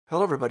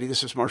Hello, everybody.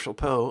 This is Marshall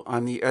Poe.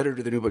 I'm the editor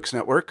of the New Books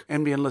Network.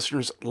 NBN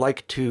listeners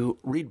like to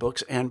read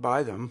books and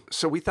buy them.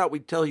 So we thought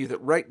we'd tell you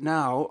that right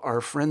now, our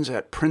friends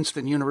at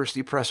Princeton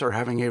University Press are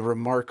having a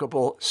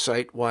remarkable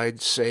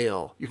site-wide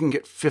sale. You can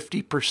get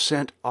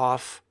 50%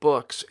 off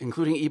books,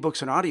 including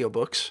ebooks and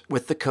audiobooks,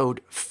 with the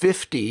code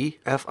 50,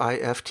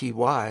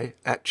 F-I-F-T-Y,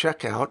 at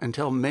checkout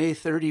until May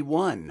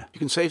 31. You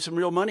can save some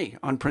real money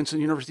on Princeton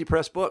University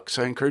Press books.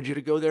 I encourage you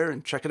to go there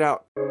and check it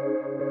out.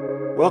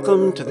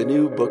 Welcome to the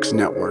New Books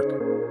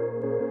Network.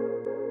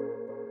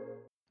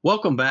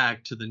 Welcome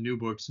back to the New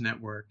Books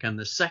Network and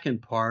the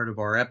second part of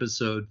our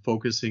episode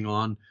focusing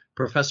on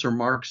Professor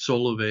Mark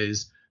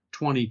Solove's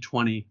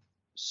 2020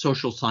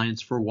 Social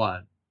Science for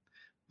What?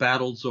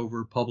 Battles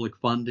over public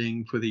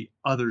funding for the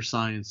other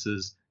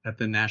sciences at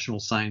the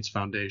National Science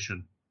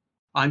Foundation.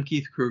 I'm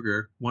Keith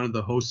Kruger, one of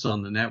the hosts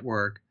on the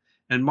network,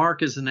 and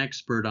Mark is an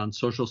expert on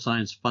social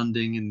science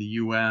funding in the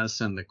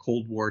U.S. and the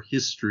Cold War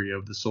history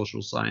of the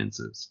social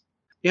sciences.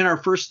 In our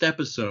first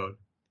episode,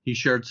 he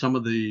shared some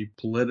of the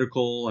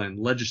political and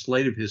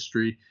legislative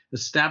history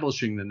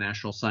establishing the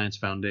National Science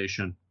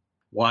Foundation,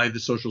 why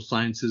the social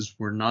sciences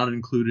were not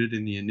included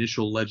in the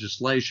initial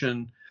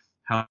legislation,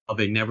 how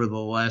they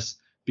nevertheless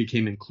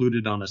became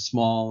included on a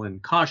small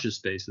and cautious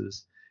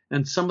basis,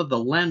 and some of the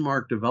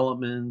landmark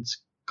developments,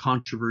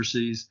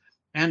 controversies,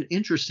 and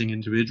interesting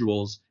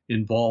individuals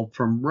involved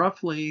from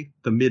roughly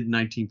the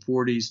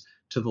mid-1940s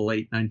to the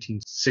late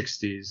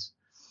 1960s,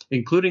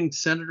 including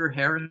Senator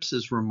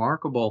Harris's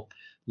remarkable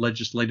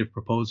legislative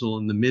proposal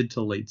in the mid to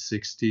late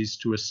 60s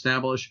to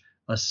establish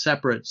a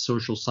separate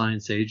social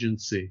science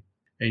agency,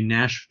 a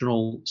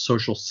National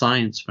Social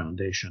Science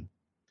Foundation.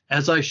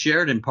 As I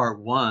shared in part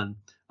one,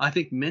 I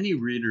think many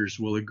readers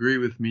will agree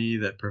with me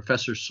that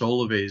Professor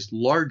Solove's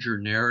larger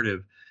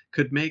narrative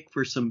could make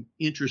for some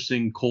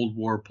interesting Cold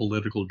War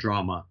political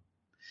drama.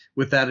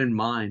 With that in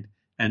mind,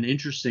 an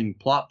interesting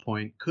plot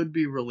point could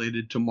be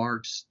related to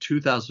Mark's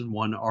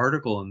 2001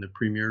 article in the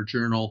premier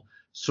journal,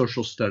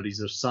 Social Studies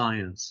of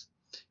Science.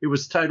 It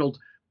was titled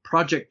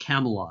Project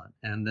Camelot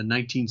and the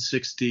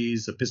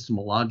 1960s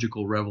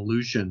Epistemological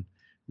Revolution,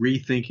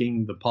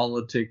 Rethinking the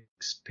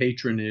Politics,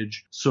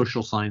 Patronage,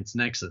 Social Science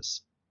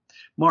Nexus.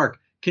 Mark,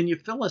 can you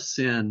fill us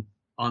in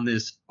on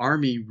this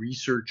Army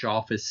Research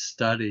Office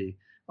study?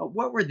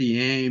 What were the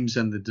aims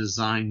and the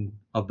design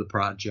of the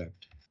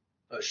project?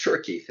 Sure,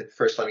 Keith.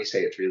 First, let me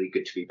say it's really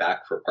good to be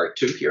back for part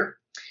two here.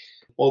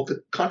 Well,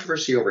 the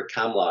controversy over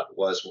Camelot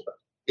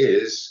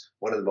is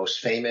one of the most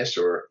famous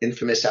or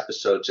infamous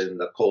episodes in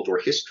the Cold War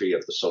history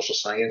of the social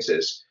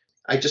sciences.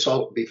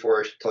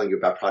 Before telling you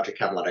about Project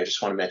Camelot, I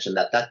just want to mention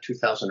that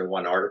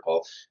 2001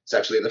 article is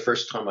actually the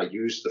first time I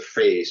used the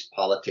phrase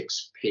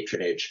politics,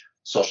 patronage,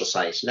 social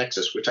science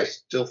nexus, which I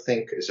still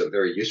think is a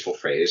very useful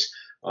phrase.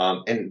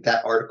 And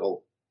that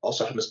article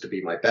also happens to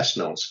be my best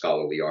known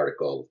scholarly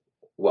article.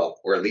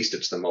 Well, or at least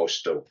it's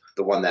the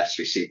one that's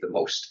received the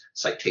most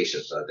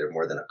citations. There are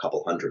more than a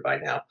couple hundred by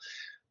now.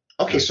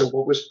 Okay, so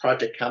what was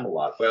Project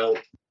Camelot? Well,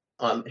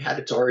 it had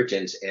its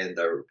origins in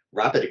the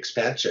rapid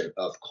expansion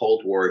of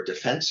Cold War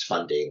defense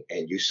funding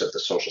and use of the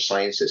social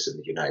sciences in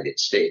the United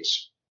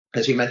States.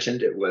 As you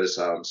mentioned, it was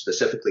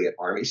specifically an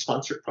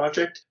Army-sponsored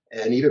project,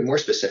 and even more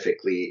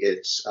specifically,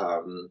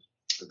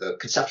 the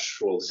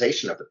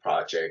conceptualization of the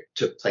project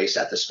took place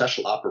at the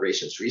Special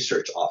Operations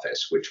Research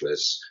Office, which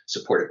was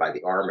supported by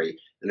the Army,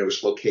 and it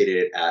was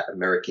located at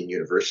American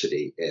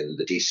University in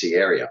the D.C.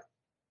 area.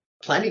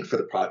 Planning for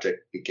the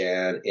project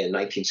began in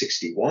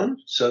 1961,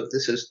 so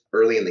this is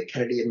early in the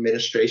Kennedy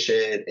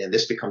administration, and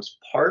this becomes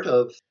part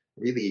of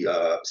really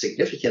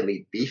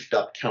significantly beefed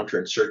up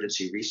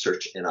counterinsurgency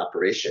research and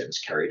operations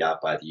carried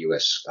out by the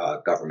U.S.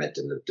 government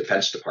and the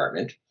Defense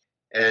Department.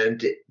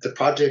 And the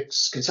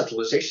project's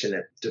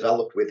conceptualization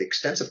developed with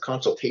extensive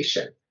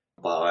consultation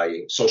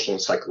by social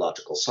and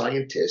psychological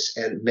scientists,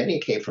 and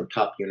many came from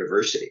top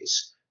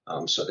universities.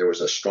 So there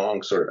was a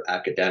strong sort of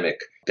academic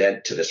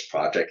bent to this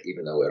project,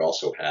 even though it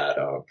also had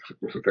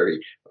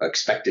very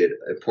expected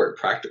important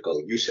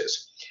practical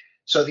uses.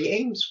 So the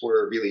aims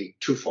were really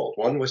twofold.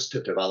 One was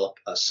to develop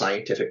a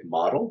scientific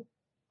model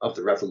of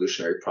the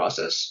revolutionary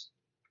process.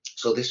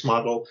 So this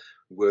model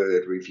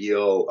would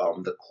reveal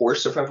the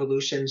course of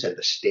revolutions and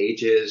the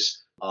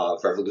stages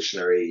of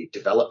revolutionary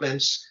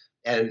developments.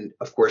 And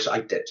of course,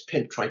 trying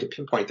to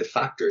pinpoint the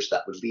factors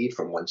that would lead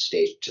from one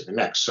stage to the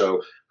next.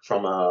 So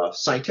from a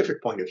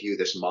scientific point of view,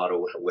 this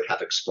model would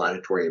have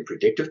explanatory and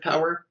predictive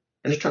power.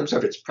 And in terms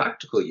of its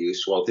practical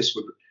use, well, this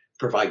would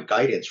provide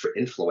guidance for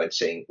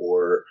influencing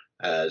or,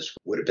 as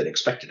would have been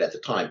expected at the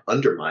time,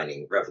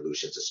 undermining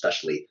revolutions,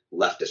 especially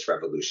leftist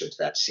revolutions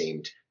that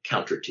seemed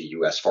counter to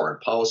U.S. foreign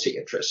policy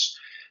interests.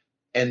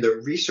 And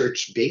the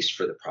research base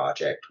for the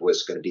project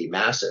was going to be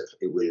massive.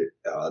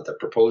 The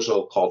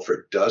proposal called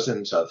for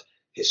dozens of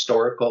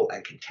historical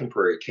and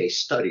contemporary case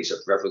studies of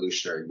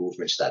revolutionary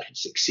movements that had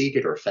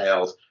succeeded or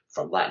failed,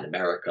 from Latin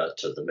America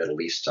to the Middle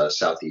East to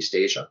Southeast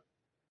Asia.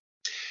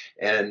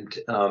 And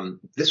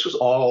this was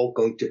all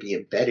going to be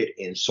embedded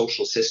in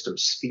social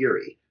systems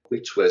theory,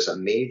 which was a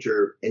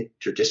major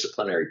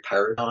interdisciplinary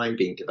paradigm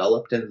being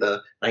developed in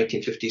the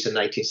 1950s and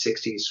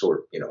 1960s,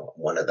 or,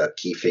 one of the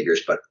key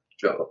figures, but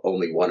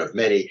only one of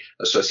many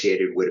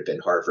associated would have been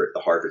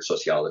the Harvard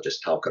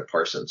sociologist Talcott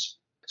Parsons.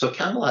 So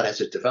Camelot,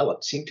 as it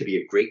developed, seemed to be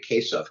a great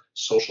case of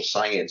social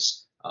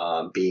science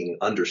being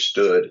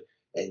understood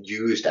and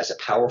used as a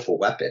powerful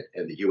weapon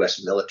in the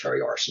U.S.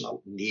 military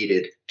arsenal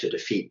needed to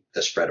defeat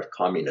the spread of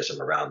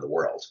communism around the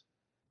world.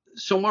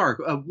 So, Mark,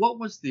 what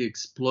was the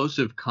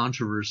explosive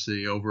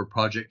controversy over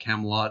Project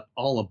Camelot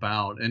all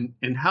about,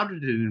 and how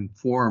did it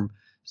inform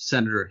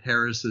Senator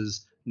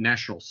Harris's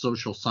National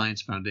Social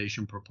Science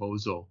Foundation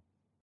proposal?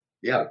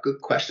 Yeah,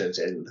 good questions.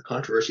 And the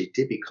controversy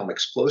did become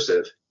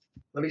explosive.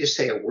 Let me just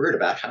say a word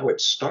about how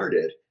it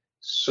started.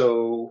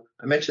 So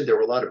I mentioned there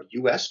were a lot of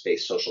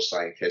US-based social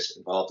scientists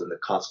involved in the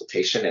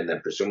consultation and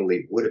then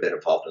presumably would have been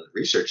involved in the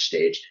research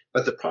stage.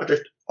 But the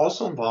project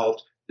also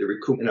involved the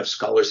recruitment of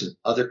scholars in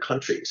other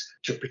countries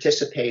to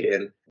participate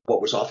in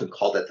what was often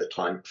called at the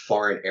time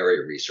foreign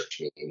area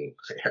research, meaning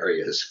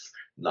areas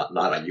not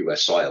on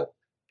US soil.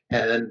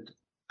 And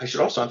I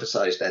should also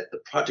emphasize that the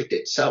project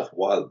itself,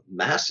 while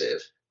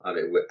massive,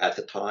 at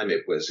the time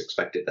it was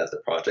expected that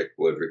the project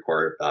would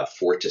require about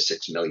 $4 to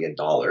 $6 million.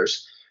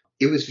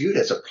 It was viewed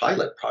as a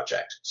pilot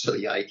project. So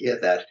the idea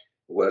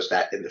was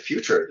that in the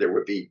future there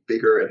would be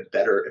bigger and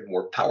better and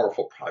more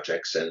powerful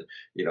projects. And,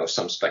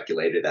 some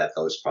speculated that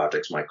those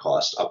projects might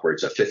cost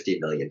upwards of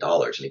 $50 million.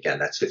 And again,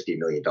 that's $50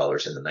 million in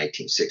the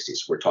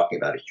 1960s. We're talking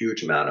about a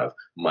huge amount of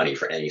money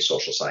for any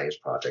social science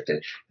project.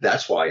 And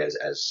that's why,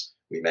 as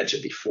we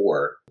mentioned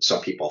before,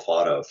 some people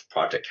thought of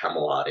Project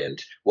Camelot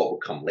and what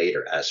would come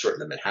later as sort of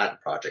the Manhattan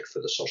Project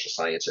for the social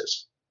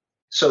sciences.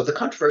 So the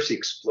controversy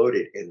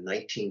exploded in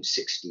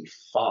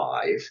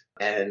 1965,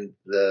 and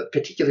the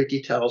particular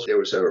details, there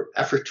was an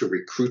effort to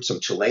recruit some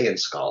Chilean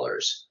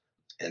scholars,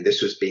 and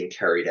this was being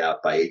carried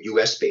out by a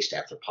US-based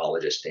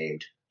anthropologist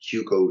named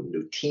Hugo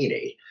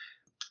Nutini.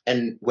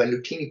 And when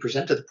Nutini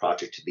presented the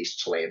project to these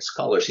Chilean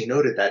scholars, he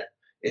noted that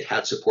it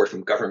had support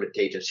from government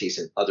agencies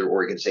and other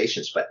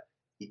organizations, but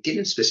he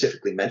didn't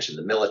specifically mention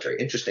the military.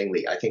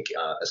 Interestingly, I think,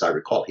 as I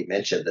recall, he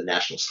mentioned the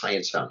National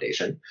Science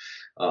Foundation,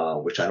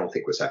 which I don't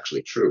think was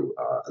actually true,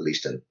 at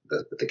least in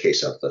the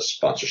case of the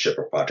sponsorship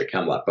of Project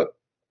Camelot. But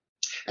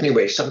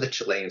anyway, some of the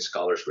Chilean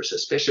scholars were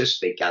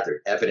suspicious. They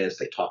gathered evidence,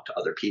 they talked to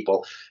other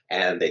people,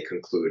 and they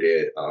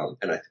concluded,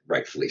 and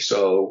rightfully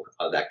so,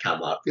 that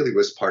Camelot really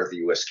was part of the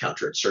U.S.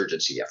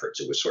 counterinsurgency efforts.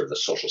 It was sort of the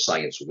social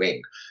science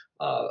wing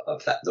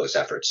of those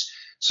efforts.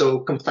 So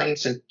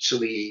complaints in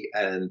Chile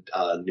and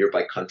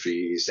nearby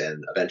countries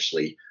and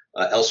eventually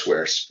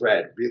elsewhere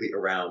spread really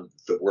around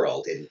the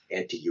world in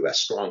anti-U.S.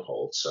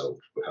 strongholds. So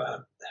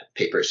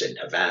papers in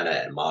Havana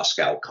and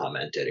Moscow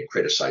commented and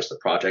criticized the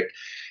project.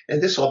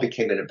 And this all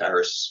became an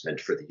embarrassment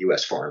for the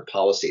U.S. foreign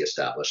policy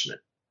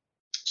establishment.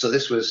 So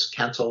this was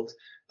canceled.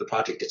 The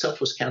project itself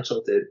was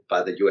canceled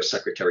by the U.S.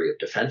 Secretary of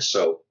Defense.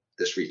 So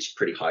this reached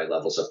pretty high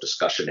levels of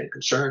discussion and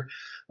concern.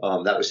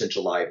 That was in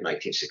July of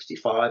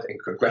 1965,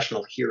 and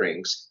congressional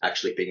hearings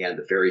actually began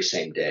the very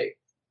same day.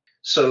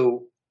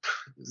 So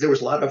there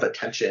was a lot of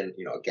attention,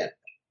 again,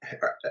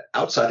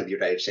 outside of the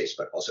United States,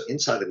 but also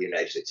inside of the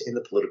United States, in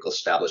the political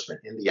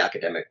establishment, in the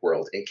academic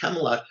world. And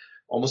Camelot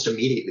almost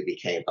immediately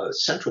became a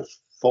central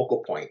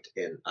focal point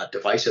in a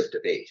divisive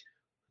debate.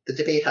 The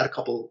debate had a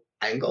couple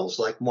angles,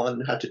 like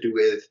one had to do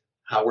with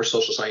how were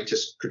social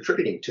scientists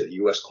contributing to the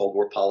U.S. Cold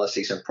War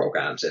policies and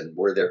programs, and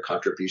were their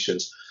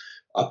contributions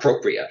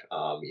appropriate,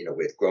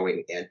 with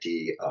growing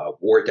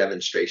anti-war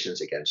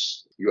demonstrations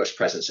against U.S.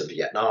 presence in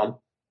Vietnam.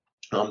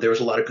 There was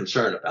a lot of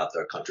concern about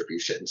the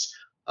contributions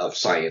of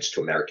science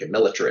to American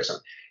militarism.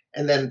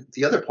 And then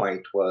the other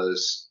point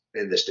was,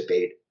 in this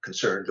debate,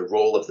 concerned the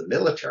role of the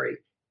military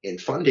in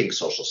funding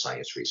social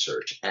science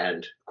research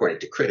and, according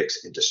to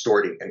critics, in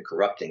distorting and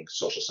corrupting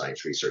social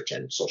science research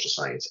and social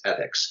science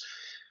ethics.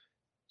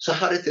 So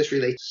how did this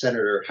relate to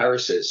Senator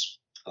Harris's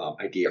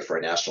idea for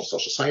a National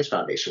Social Science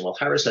Foundation? Well,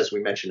 Harris, as we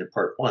mentioned in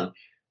part one,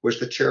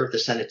 was the chair of the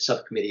Senate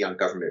Subcommittee on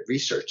Government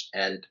Research.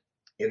 And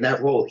in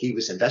that role, he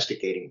was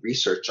investigating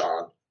research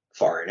on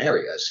foreign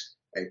areas.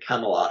 And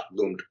Camelot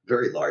loomed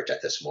very large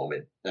at this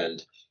moment.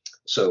 And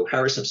so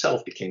Harris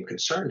himself became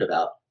concerned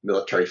about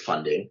military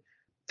funding,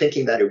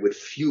 thinking that it would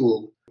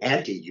fuel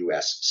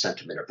anti-U.S.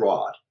 sentiment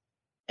abroad.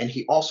 And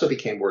he also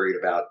became worried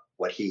about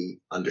what he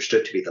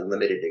understood to be the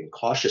limited and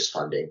cautious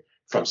funding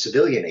from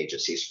civilian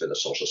agencies for the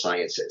social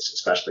sciences,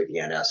 especially the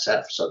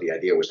NSF. So the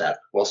idea was that,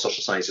 well,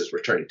 social sciences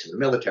were turning to the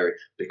military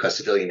because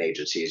civilian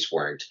agencies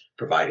weren't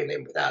providing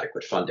them with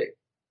adequate funding.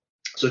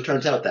 So it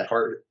turns out that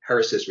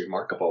Harris's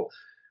remarkable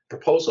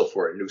proposal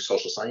for a new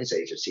social science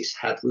agencies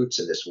had roots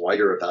in this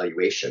wider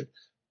evaluation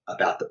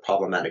about the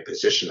problematic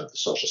position of the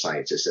social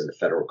sciences in the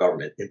federal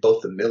government, in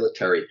both the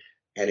military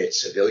and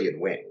its civilian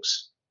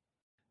wings.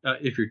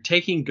 If you're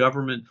taking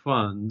government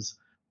funds,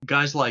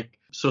 guys like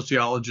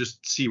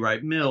sociologist C.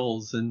 Wright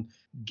Mills and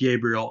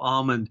Gabriel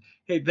Almond,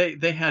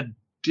 they had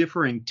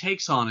differing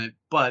takes on it,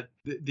 but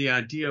the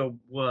idea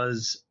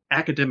was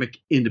academic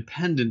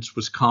independence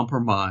was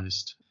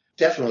compromised.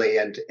 Definitely.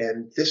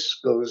 And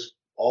this goes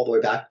all the way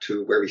back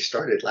to where we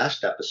started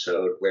last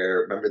episode,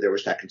 where remember there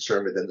was that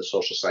concern within the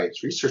Social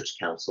Science Research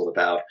Council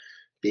about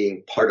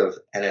being part of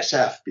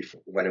NSF before,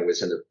 when it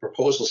was in the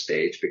proposal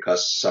stage,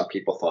 because some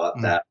people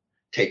thought that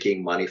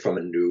taking money from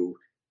a new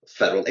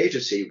federal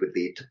agency would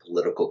lead to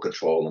political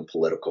control and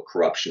political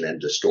corruption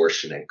and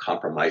distortion and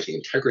compromise the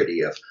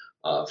integrity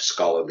of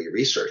scholarly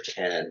research.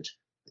 And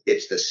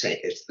it's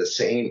the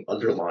same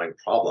underlying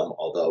problem,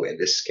 although in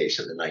this case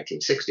in the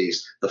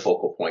 1960s, the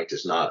focal point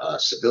is not a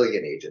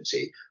civilian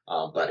agency,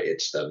 but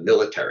it's the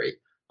military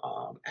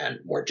and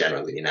more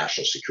generally the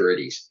national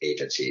security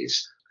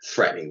agencies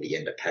threatening the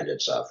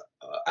independence of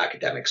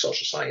academic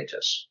social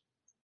scientists.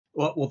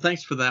 Well,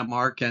 thanks for that,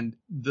 Mark. And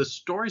the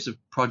stories of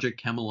Project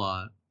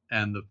Camelot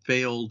and the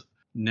failed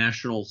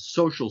National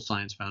Social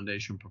Science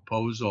Foundation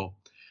proposal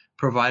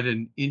provide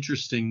an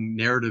interesting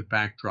narrative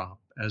backdrop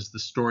as the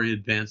story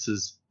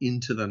advances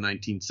into the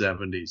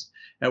 1970s,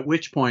 at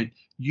which point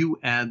you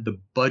add the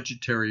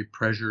budgetary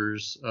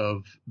pressures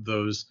of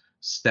those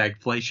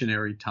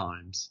stagflationary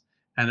times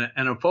and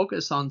a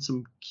focus on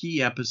some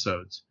key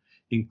episodes,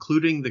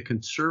 including the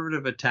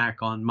conservative attack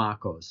on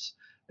MACOS,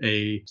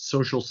 a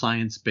social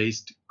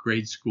science-based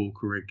grade school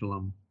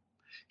curriculum.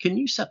 Can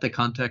you set the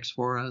context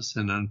for us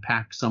and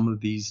unpack some of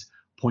these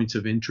points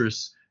of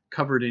interest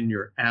covered in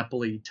your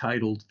aptly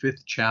titled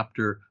 5th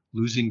chapter,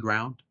 Losing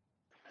Ground?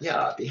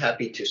 Yeah, I'd be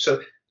happy to.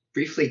 So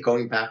briefly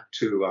going back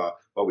to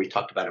what we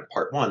talked about in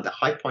part one, the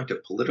high point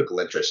of political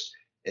interest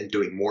in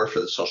doing more for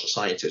the social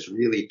sciences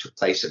really took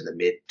place in the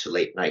mid to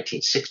late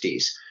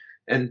 1960s.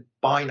 And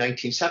by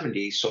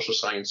 1970, social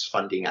science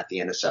funding at the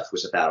NSF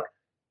was about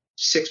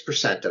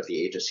 6% of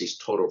the agency's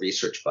total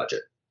research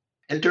budget.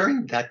 And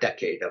during that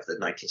decade of the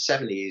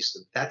 1970s,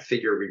 that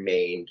figure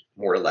remained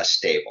more or less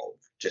stable,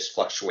 just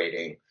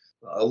fluctuating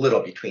a little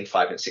between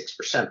 5 and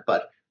 6%.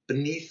 But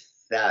beneath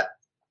that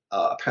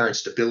apparent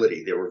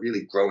stability, there were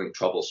really growing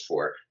troubles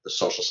for the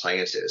social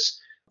sciences.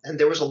 And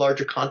there was a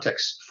larger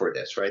context for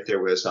this, right?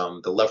 There was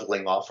the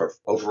leveling off of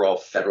overall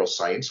federal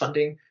science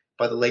funding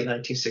by the late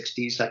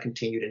 1960s that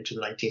continued into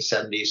the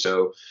 1970s.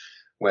 So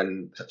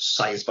when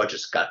science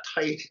budgets got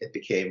tight, it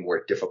became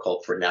more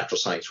difficult for natural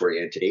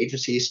science-oriented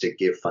agencies to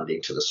give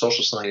funding to the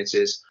social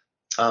sciences.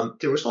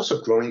 There was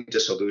also growing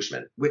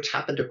disillusionment, which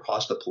happened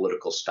across the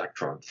political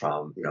spectrum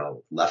from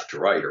left to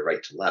right or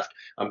right to left.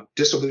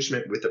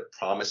 Disillusionment with the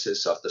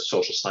promises of the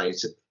social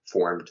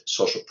science-informed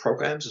social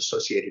programs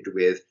associated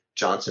with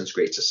Johnson's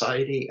Great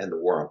Society and the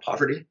War on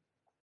Poverty.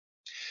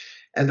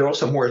 And there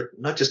also more,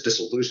 not just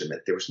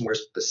disillusionment, there was more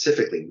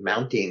specifically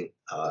mounting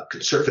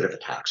conservative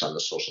attacks on the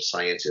social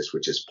sciences,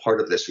 which is part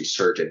of this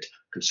resurgent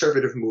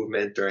conservative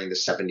movement during the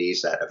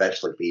 70s that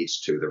eventually leads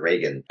to the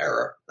Reagan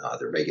era,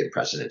 the Reagan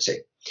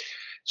presidency.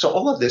 So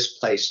all of this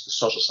placed the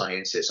social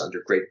sciences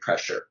under great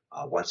pressure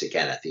once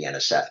again at the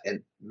NSF.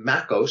 And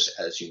MACOS,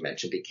 as you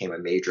mentioned, became a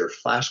major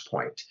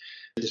flashpoint.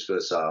 This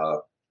was a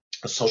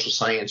social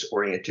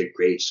science-oriented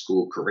grade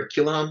school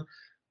curriculum,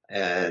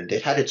 and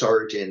it had its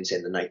origins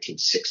in the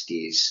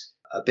 1960s.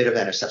 A bit of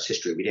NSF's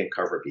history we didn't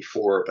cover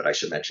before, but I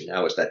should mention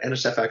now is that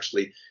NSF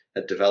actually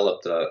had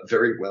developed a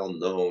very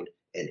well-known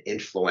and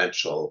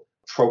influential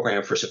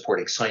program for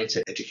supporting science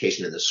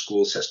education in the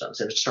school systems.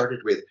 And it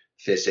started with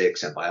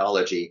physics and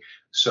biology.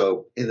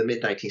 So in the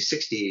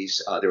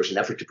mid-1960s, there was an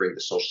effort to bring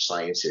the social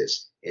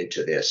sciences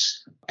into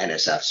this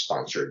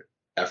NSF-sponsored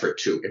effort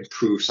to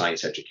improve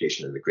science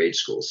education in the grade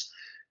schools.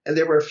 And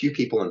there were a few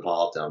people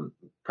involved.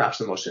 Perhaps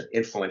the most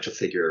influential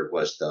figure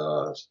was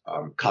the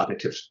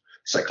cognitive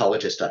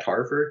psychologist at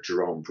Harvard,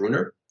 Jerome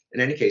Bruner.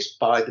 In any case,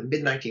 by the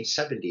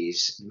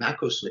mid-1970s,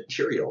 MACOS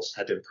materials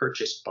had been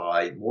purchased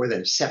by more than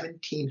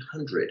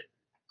 1,700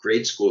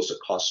 grade schools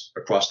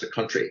across the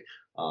country.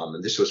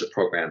 And this was a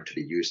program to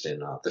be used in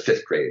the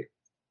 5th grade.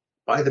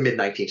 By the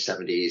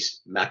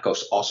mid-1970s,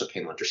 MACOS also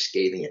came under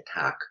scathing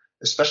attack,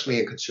 especially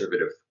in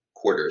conservative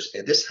quarters.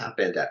 And this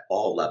happened at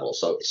all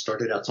levels. So it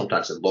started out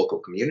sometimes in local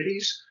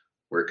communities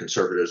where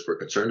conservatives were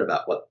concerned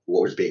about what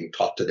was being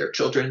taught to their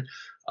children.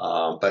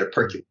 But it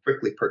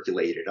quickly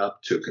percolated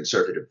up to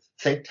conservative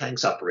think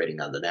tanks operating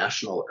on the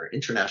national or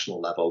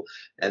international level,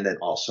 and then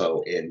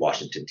also in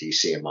Washington,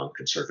 D.C. among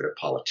conservative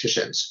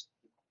politicians.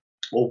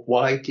 Well,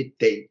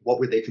 what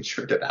were they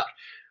concerned about?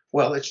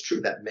 Well, it's true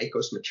that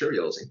MACOS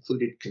materials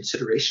included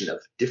consideration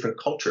of different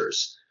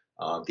cultures.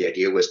 The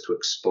idea was to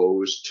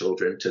expose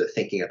children to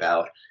thinking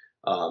about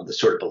the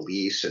sort of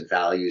beliefs and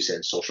values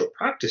and social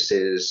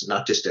practices,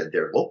 not just in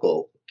their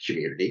local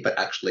community, but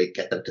actually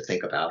get them to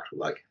think about,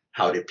 like,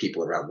 how did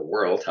people around the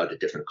world, how did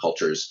different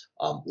cultures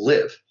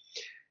live?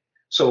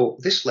 So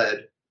this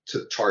led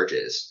to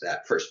charges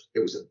that first, it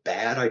was a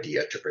bad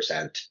idea to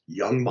present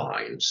young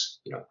minds,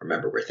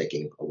 remember we're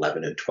thinking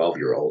 11 and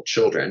 12-year-old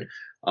children,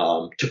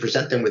 to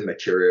present them with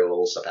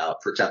materials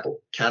about, for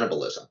example,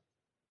 cannibalism,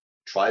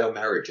 trial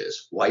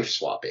marriages, wife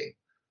swapping,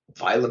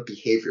 violent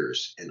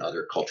behaviors in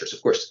other cultures.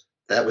 Of course,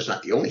 that was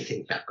not the only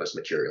thing MACOS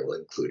material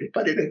included,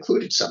 but it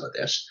included some of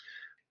this.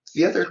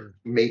 The other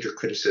major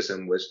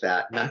criticism was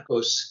that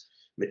MACOS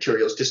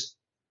materials just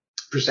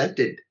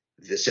presented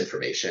this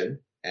information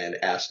and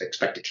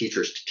expected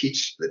teachers to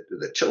teach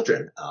the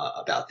children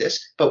about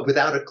this, but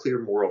without a clear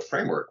moral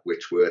framework,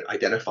 which would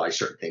identify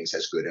certain things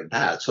as good and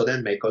bad. So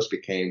then MACOS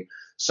became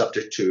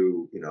subject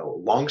to,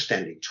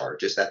 longstanding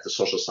charges that the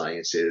social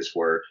sciences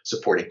were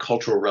supporting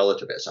cultural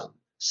relativism,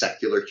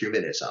 secular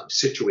humanism,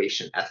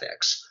 situation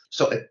ethics.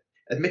 So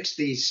amidst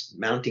these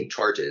mounting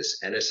charges,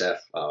 NSF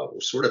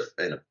was sort of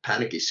in a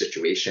panicky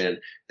situation.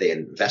 They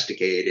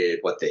investigated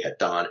what they had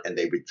done, and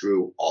they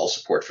withdrew all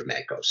support for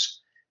MACOS.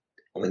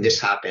 When this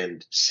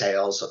happened,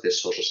 sales of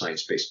this social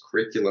science-based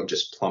curriculum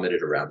just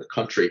plummeted around the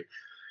country.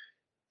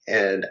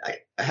 And I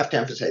have to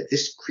emphasize,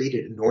 this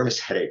created enormous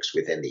headaches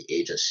within the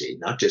agency,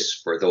 not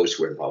just for those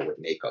who were involved with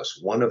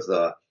MACOS. One of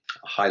the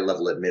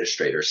high-level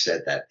administrators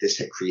said that this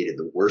had created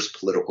the worst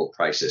political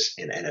crisis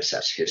in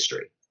NSF's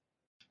history.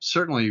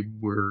 Certainly,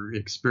 we're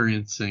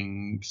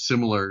experiencing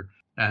similar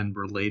and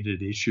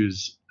related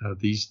issues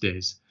these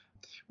days.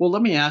 Well,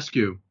 let me ask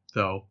you,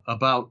 though,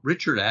 about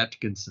Richard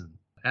Atkinson.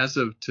 As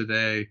of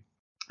today,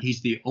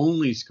 he's the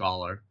only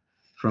scholar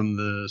from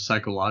the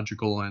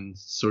psychological and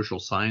social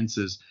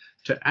sciences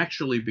to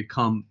actually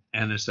become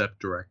NSF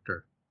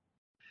director.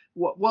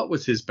 What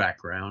was his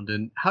background,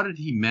 and how did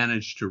he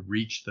manage to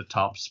reach the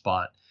top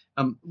spot?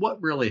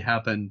 What really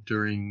happened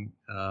during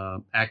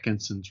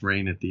Atkinson's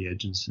reign at the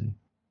agency?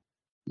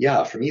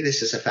 Yeah, for me,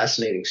 this is a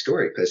fascinating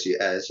story because,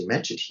 as you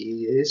mentioned,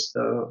 he is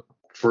the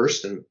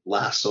first and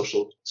last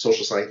social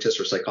scientist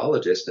or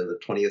psychologist in the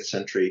 20th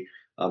century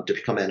to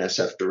become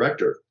NSF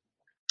director.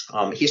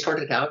 He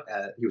started out,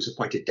 he was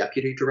appointed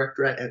deputy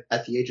director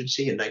at the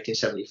agency in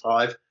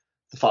 1975.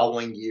 The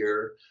following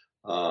year,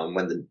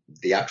 when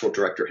the actual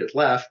director had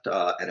left,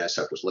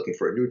 NSF was looking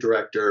for a new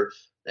director,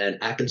 and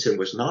Atkinson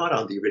was not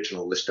on the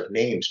original list of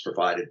names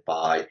provided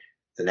by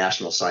the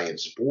National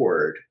Science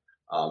Board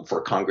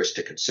for Congress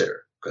to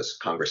consider, because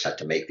Congress had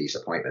to make these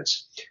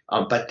appointments.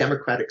 But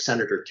Democratic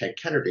Senator Ted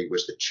Kennedy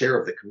was the chair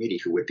of the committee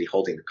who would be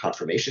holding the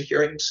confirmation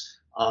hearings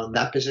on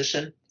that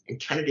position. And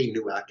Kennedy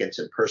knew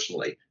Atkinson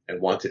personally and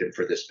wanted him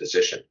for this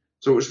position.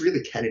 So it was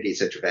really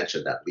Kennedy's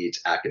intervention that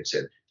leads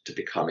Atkinson to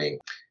becoming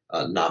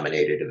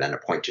nominated and then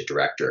appointed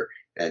director.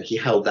 And he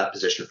held that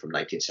position from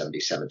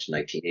 1977 to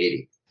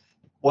 1980.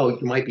 Well,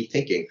 you might be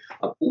thinking,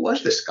 who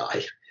was this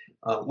guy?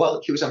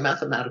 Well, he was a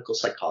mathematical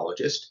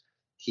psychologist.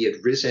 He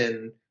had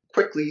risen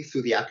quickly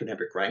through the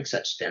academic ranks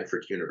at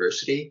Stanford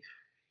University.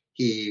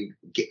 He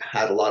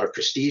had a lot of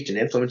prestige and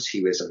influence.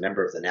 He was a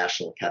member of the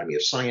National Academy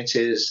of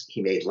Sciences.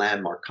 He made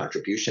landmark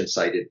contributions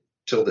cited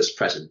till this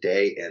present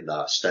day in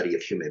the study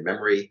of human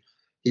memory.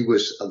 He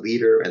was a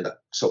leader in the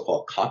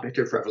so-called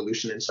cognitive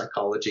revolution in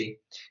psychology.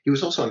 He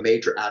was also a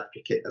major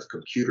advocate of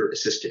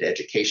computer-assisted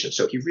education.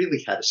 So he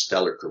really had a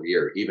stellar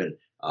career, even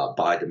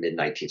by the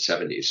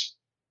mid-1970s.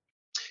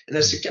 And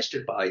as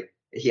suggested by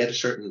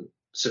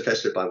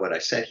what I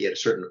said, he had a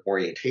certain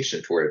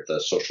orientation toward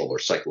the social or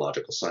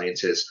psychological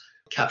sciences,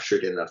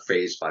 captured in a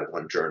phrase by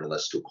one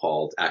journalist who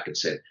called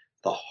Atkinson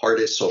the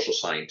hardest social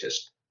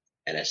scientist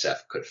NSF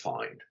could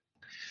find.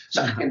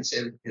 So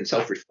Atkinson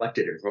himself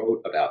reflected and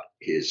wrote about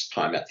his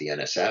time at the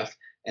NSF,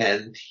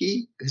 and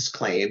he has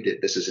claimed,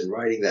 this is in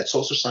writing, that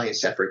social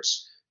science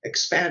efforts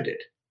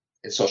expanded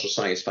and social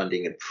science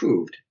funding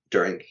improved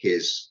during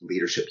his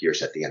leadership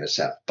years at the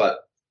NSF.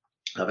 But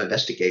I've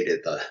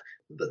investigated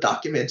the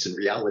documents, and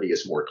reality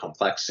is more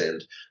complex,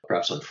 and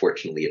perhaps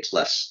unfortunately it's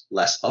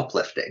less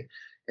uplifting.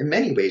 In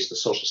many ways, the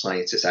social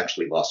sciences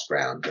actually lost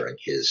ground during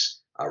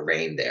his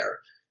reign there.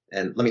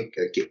 And let me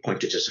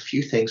point to just a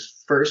few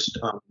things. First,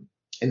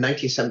 in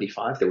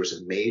 1975, there was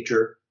a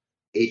major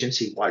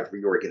agency-wide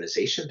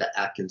reorganization that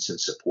Atkinson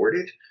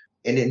supported.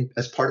 And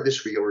as part of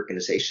this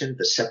reorganization,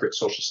 the separate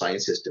social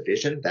sciences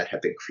division that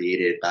had been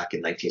created back in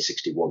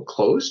 1961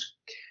 closed.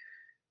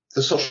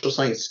 The social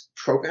science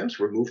programs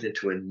were moved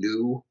into a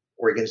new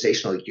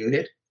organizational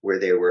unit where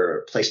they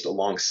were placed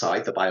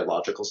alongside the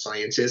biological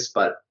sciences,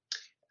 but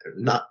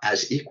not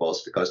as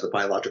equals, because the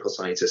biological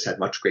sciences had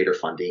much greater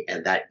funding,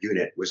 and that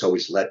unit was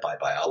always led by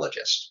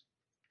biologists.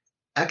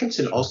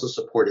 Atkinson also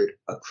supported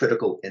a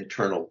critical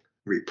internal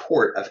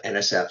report of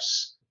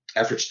NSF's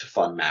efforts to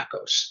fund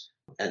MACOS.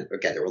 And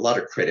again, there were a lot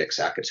of critics.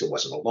 Atkinson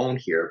wasn't alone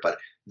here, but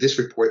this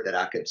report that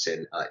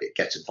Atkinson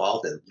gets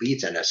involved in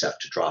leads NSF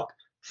to drop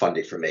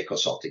funding for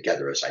MACOS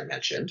altogether, as I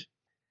mentioned.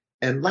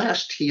 And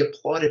last, he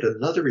applauded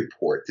another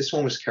report. This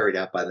one was carried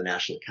out by the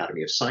National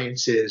Academy of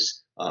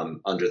Sciences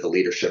under the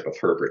leadership of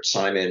Herbert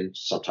Simon,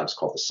 sometimes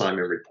called the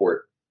Simon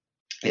Report.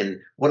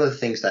 And one of the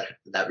things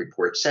that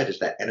report said is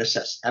that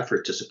NSF's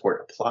effort to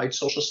support applied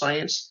social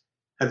science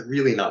had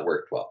really not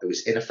worked well. It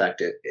was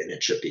ineffective, and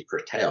it should be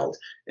curtailed.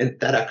 And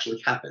that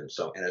actually happened.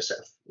 So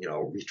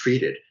NSF,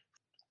 retreated.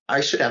 I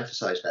should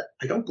emphasize that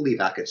I don't believe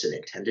Atkinson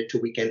intended to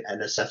weaken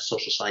NSF's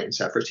social science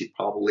efforts. He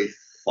probably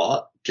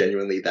thought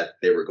genuinely that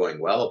they were going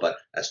well, but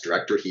as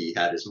director, he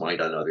had his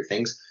mind on other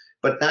things.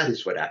 But that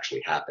is what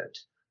actually happened.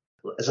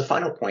 As a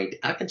final point,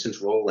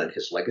 Atkinson's role and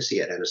his legacy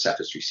at NSF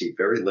has received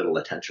very little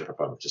attention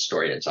from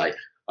historians. I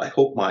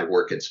hope my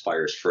work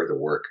inspires further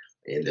work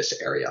in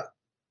this area.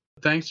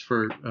 Thanks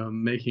for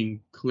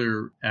making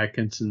clear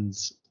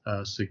Atkinson's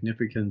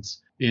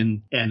significance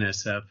in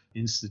NSF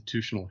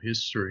institutional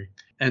history,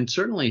 and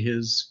certainly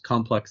his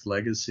complex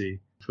legacy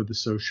for the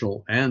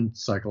social and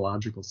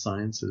psychological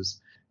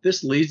sciences.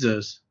 This leads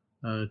us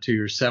to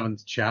your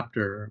 7th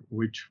chapter,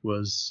 which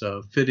was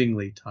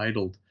fittingly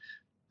titled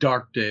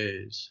Dark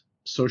Days,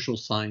 Social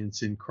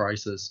Science in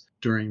Crisis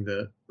During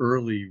the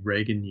Early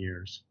Reagan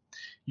Years.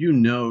 You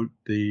note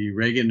the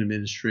Reagan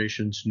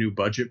administration's new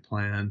budget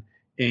plan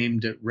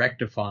aimed at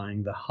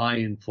rectifying the high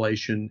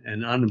inflation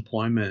and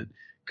unemployment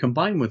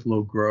combined with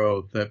low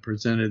growth that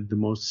presented the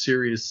most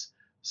serious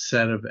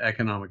set of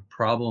economic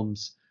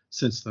problems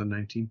since the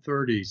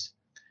 1930s,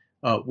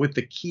 with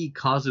the key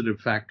causative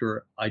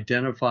factor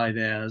identified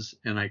as,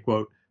 and I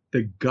quote,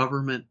 the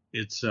government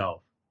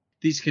itself.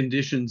 These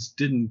conditions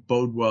didn't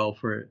bode well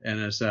for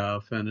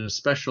NSF and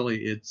especially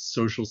its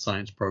social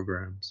science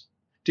programs.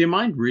 Do you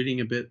mind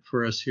reading a bit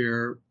for us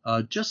here,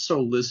 just so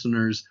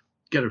listeners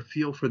get a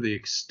feel for the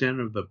extent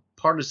of the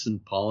partisan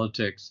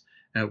politics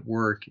at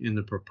work in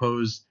the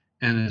proposed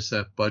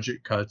NSF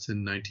budget cuts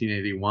in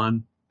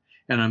 1981?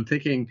 And I'm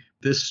thinking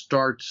this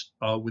starts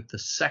with the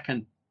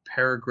second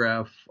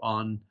paragraph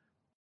on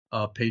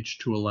page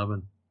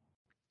 211.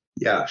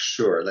 Yeah,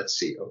 sure. Let's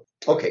see.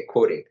 Okay,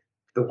 quoting.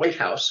 The White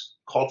House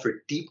called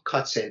for deep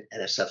cuts in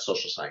NSF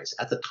social science.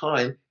 At the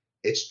time,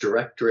 its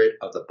Directorate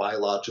of the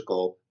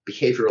Biological,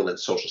 Behavioral, and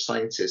Social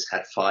Sciences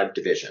had 5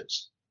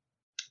 divisions.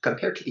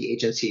 Compared to the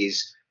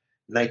agency's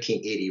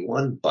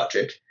 1981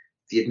 budget,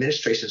 the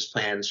administration's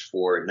plans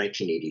for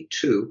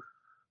 1982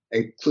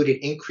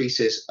 included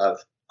increases of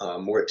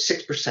more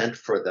 6%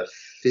 for the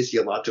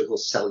Physiological,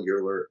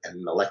 Cellular,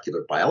 and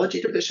Molecular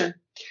Biology Division,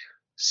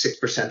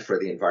 6% for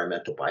the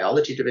Environmental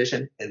Biology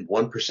Division, and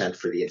 1%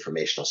 for the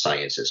Informational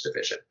Sciences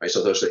Division. Right?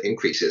 So those are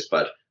increases,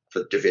 but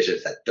for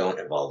divisions that don't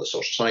involve the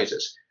social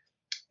sciences.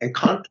 And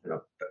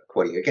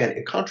quoting again,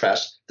 in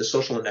contrast, the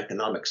Social and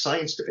Economic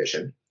Science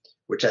Division,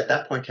 which at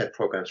that point had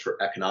programs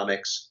for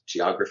economics,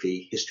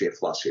 geography, history and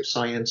philosophy of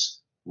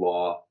science,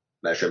 law,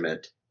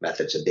 measurement,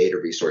 methods and data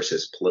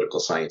resources,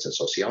 political science, and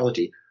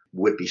sociology,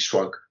 would be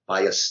shrunk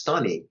by a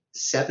stunning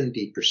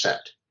 70%.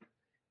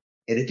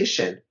 In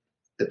addition,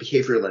 the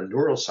Behavioral and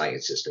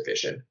Neurosciences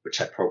Division, which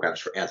had programs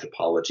for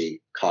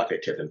anthropology,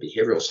 cognitive and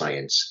behavioral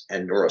science,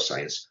 and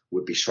neuroscience,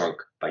 would be shrunk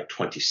by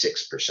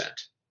 26%.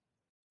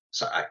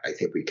 So I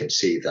think we can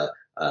see the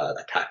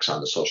attacks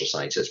on the social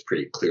sciences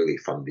pretty clearly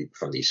from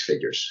these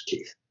figures,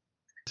 Keith.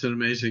 It's an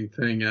amazing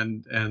thing,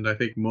 and I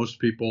think most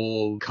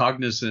people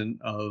cognizant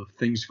of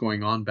things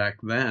going on back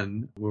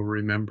then will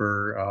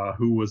remember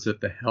who was at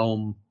the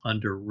helm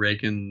under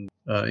Reagan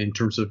in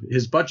terms of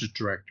his budget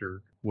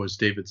director was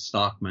David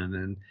Stockman,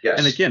 and yes.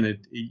 And again,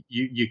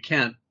 you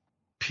can't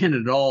pin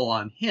it all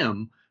on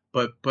him,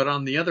 but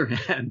on the other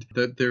hand,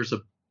 that there's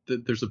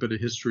a bit of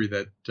history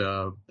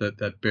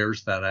that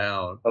bears that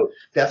out. Oh,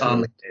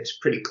 definitely. It's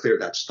pretty clear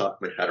that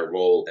Stockman had a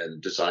role in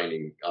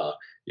designing,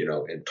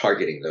 and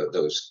targeting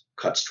those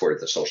cuts toward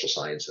the social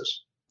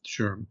sciences.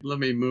 Sure. Let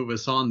me move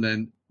us on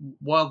then.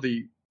 While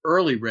the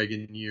early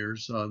Reagan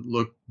years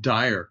looked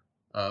dire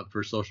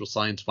for social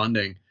science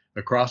funding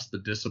across the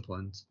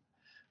disciplines,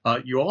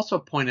 you also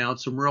point out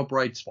some real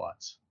bright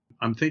spots.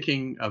 I'm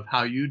thinking of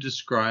how you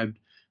described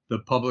the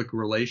public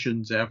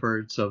relations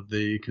efforts of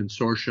the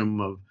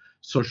Consortium of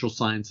Social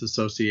Science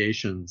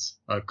Associations,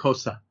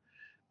 COSA.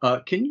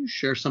 Can you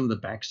share some of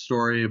the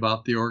backstory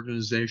about the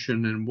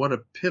organization and what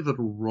a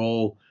pivotal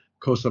role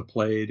COSA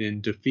played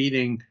in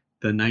defeating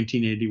the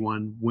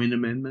 1981 Wynne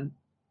Amendment?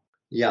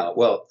 Yeah,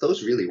 well,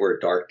 those really were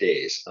dark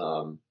days.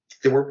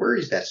 There were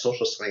worries that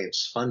social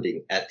science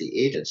funding at the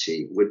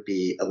agency would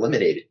be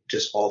eliminated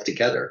just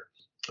altogether.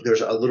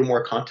 There's a little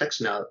more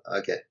context now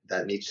again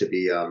that needs to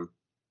be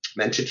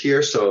mentioned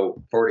here. So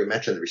I've already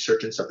mentioned the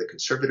resurgence of the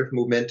conservative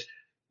movement.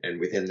 And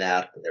within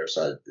that, there's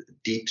a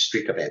deep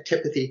streak of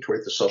antipathy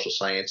toward the social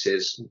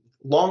sciences,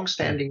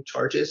 long-standing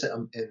charges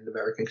in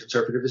American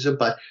conservatism,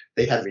 but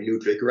they had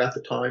renewed vigor at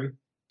the time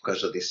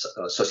because of the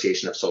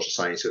association of social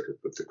science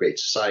with the Great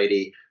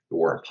Society, the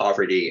War on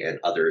Poverty, and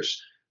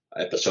others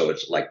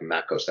episodes like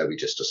MACOS that we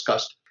just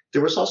discussed.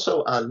 There was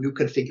also a new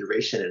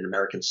configuration in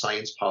American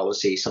science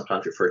policy,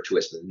 sometimes referred to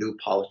as the new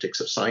politics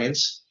of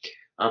science.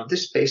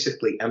 This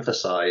basically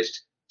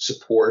emphasized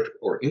support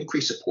or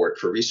increased support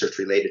for research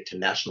related to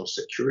national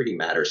security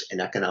matters and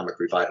economic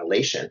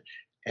revitalization,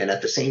 and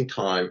at the same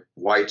time,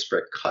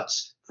 widespread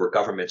cuts for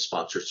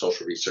government-sponsored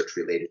social research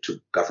related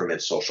to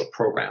government social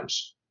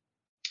programs.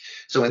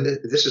 So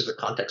this is the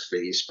context for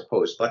these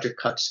proposed budget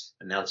cuts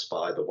announced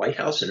by the White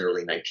House in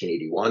early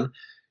 1981.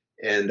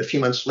 And a few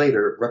months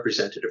later,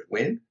 Representative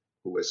Wynne,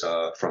 who was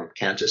from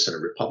Kansas and a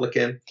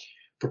Republican,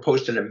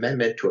 proposed an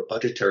amendment to a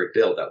budgetary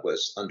bill that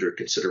was under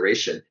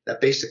consideration that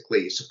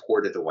basically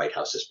supported the White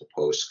House's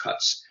proposed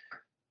cuts.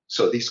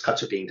 So these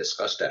cuts are being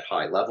discussed at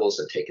high levels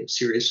and taken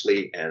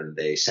seriously, and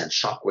they send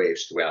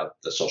shockwaves throughout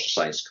the social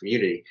science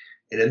community.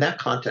 And in that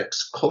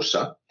context,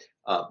 COSA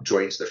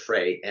joins the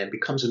fray and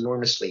becomes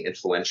enormously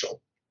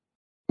influential.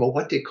 Well,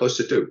 what did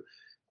COSA do?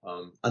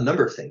 A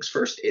number of things.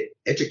 First, it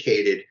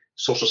educated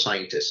social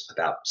scientists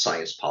about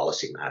science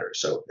policy matters.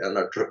 So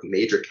undertook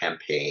major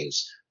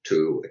campaigns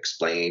to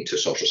explain to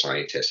social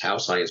scientists how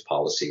science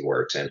policy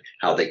works and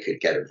how they could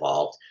get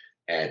involved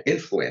and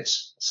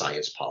influence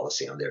science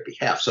policy on their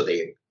behalf. So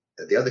the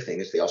other thing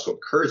is they also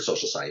encourage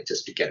social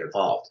scientists to get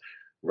involved,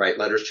 write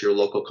letters to your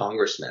local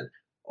congressman,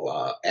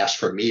 ask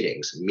for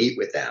meetings, meet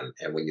with them.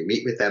 And when you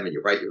meet with them and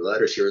you write your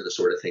letters, here are the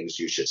sort of things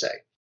you should say.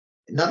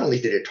 Not only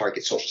did it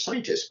target social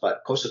scientists,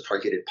 but COSA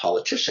targeted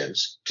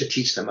politicians to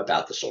teach them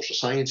about the social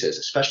sciences,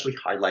 especially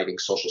highlighting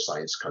social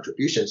science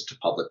contributions to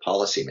public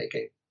policy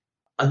making.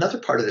 Another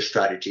part of the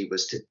strategy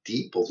was to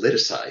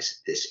depoliticize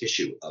this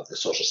issue of the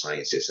social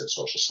sciences and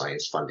social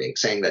science funding,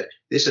 saying that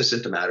this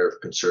isn't a matter of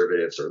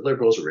conservatives or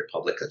liberals or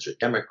Republicans or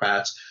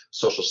Democrats.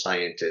 Social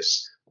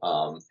scientists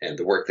and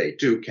the work they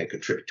do can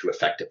contribute to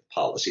effective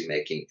policy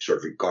making, sort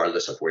of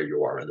regardless of where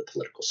you are on the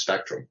political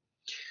spectrum.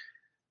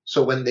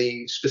 So when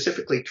they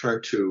specifically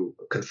turned to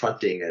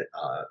confronting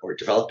or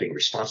developing a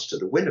response to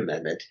the Wynne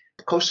Amendment,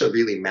 COSA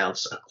really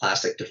mounts a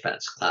classic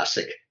defense.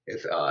 Classic,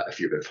 if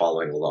you've been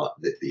following along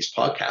these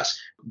podcasts,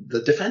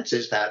 the defense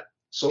is that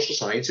social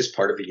science is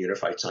part of a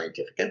unified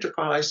scientific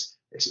enterprise.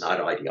 It's not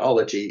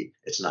ideology.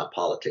 It's not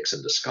politics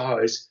in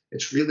disguise.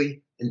 It's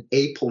really an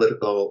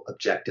apolitical,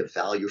 objective,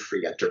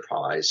 value-free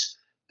enterprise.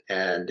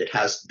 And it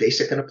has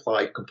basic and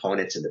applied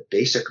components, and the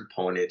basic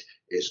component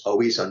is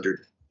always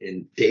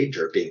in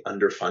danger of being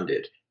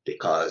underfunded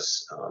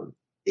because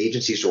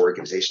agencies or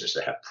organizations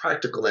that have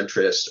practical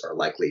interests are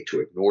likely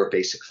to ignore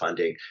basic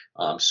funding.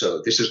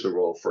 So this is the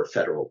role for a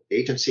federal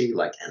agency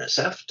like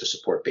NSF to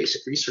support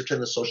basic research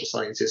in the social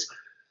sciences,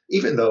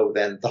 even though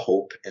then the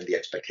hope and the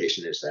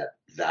expectation is that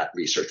that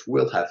research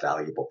will have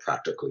valuable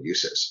practical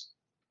uses.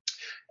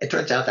 It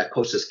turns out that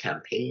COSA's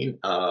campaign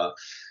to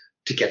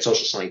get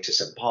social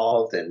scientists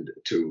involved and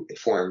to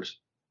inform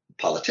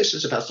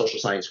politicians about social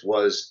science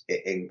was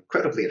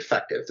incredibly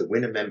effective. The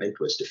Wynne Amendment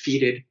was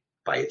defeated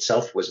by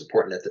itself, was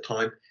important at the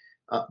time.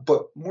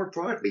 But more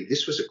broadly,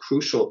 this was a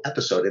crucial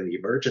episode in the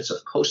emergence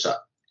of COSA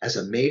as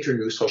a major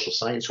new social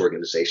science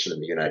organization in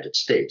the United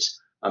States.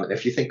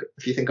 If you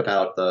think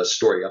about the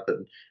story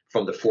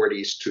from the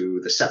 40s to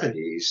the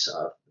 70s,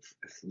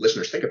 if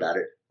listeners think about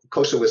it,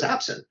 COSA was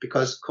absent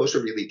because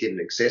COSA really didn't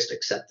exist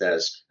except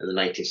as in the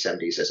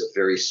 1970s as a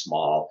very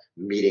small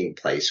meeting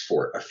place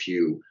for a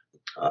few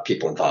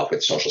people involved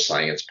with social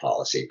science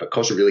policy. But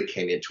COSA really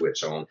came into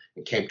its own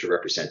and came to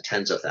represent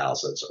tens of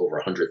thousands, over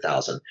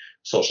 100,000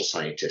 social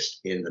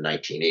scientists in the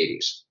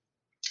 1980s.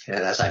 And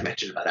as I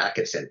mentioned about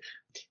Atkinson,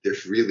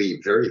 there's really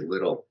very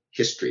little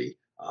history,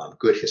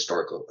 good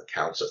historical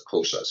accounts of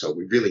COSA. So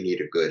we really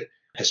need a good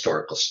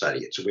historical study.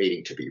 It's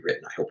waiting to be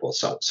written. I hope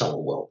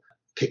someone will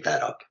pick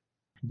that up.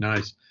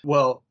 Nice.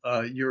 Well,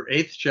 your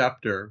 8th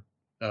chapter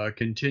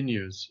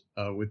continues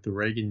with the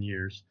Reagan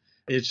years.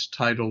 It's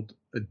titled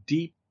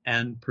Deep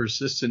and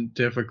Persistent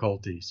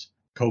Difficulties,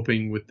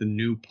 Coping with the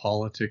New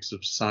Politics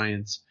of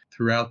Science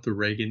Throughout the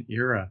Reagan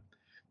Era.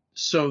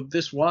 So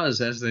this was,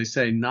 as they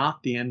say,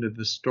 not the end of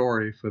the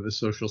story for the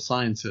social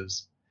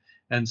sciences.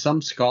 And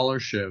some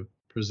scholarship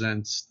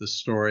presents the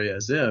story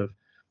as if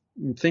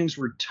things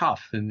were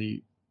tough in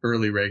the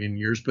early Reagan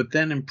years, but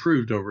then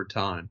improved over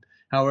time.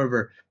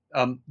 However,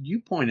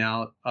 you point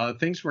out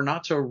things were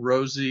not so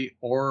rosy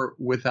or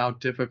without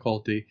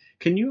difficulty.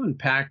 Can you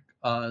unpack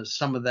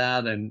some of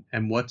that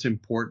and what's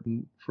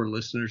important for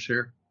listeners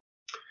here?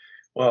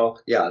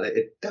 Well, yeah,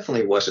 it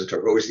definitely wasn't a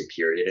rosy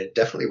period. It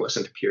definitely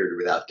wasn't a period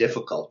without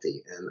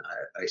difficulty. And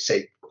I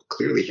say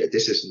clearly here,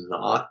 this is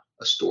not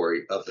a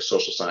story of the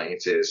social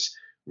sciences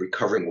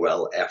recovering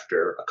well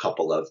after a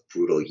couple of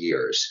brutal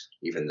years,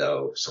 even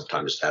though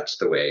sometimes that's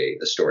the way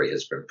the story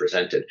has been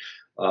presented.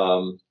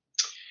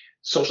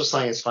 Social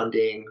science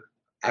funding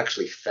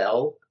actually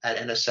fell at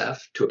NSF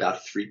to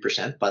about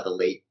 3% by the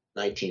late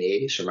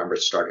 1980s. Remember,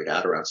 it started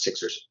out around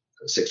 6 or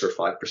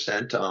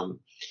 5%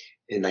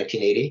 in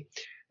 1980.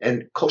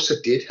 And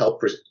COSA did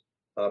help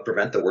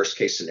prevent the worst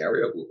case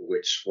scenario,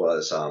 which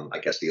was, I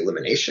guess, the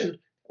elimination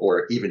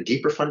or even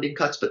deeper funding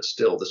cuts. But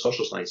still, the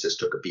social sciences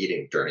took a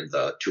beating during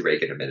the 2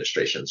 Reagan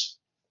administrations.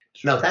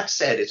 Now, that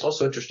said, it's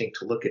also interesting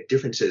to look at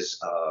differences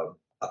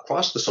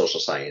across the social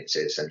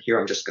sciences. And here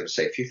I'm just going to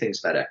say a few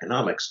things about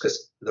economics,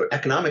 because the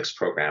economics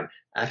program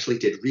actually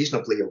did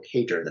reasonably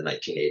okay during the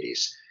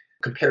 1980s.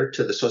 Compared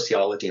to the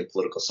sociology and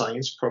political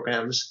science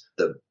programs,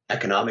 the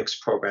economics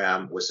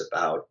program was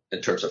about,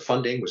 in terms of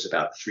funding, was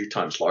about 3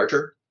 times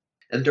larger.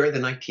 And during the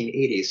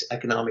 1980s,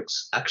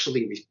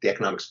 the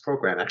economics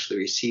program actually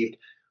received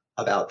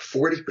about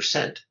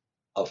 40%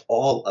 of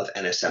all of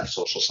NSF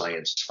social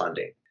science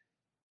funding.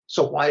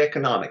 So why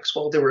economics?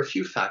 Well, there were a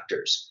few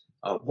factors.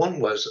 One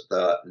was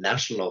the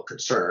national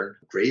concern,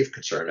 grave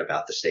concern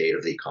about the state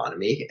of the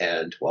economy.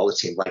 And while it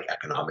seemed like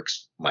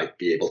economics might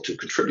be able to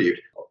contribute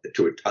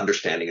to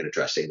understanding and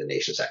addressing the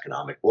nation's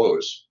economic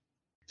woes,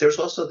 there's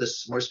also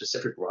this more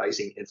specific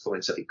rising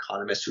influence of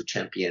economists who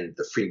championed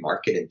the free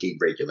market and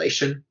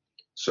deregulation.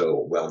 So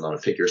well-known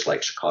figures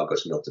like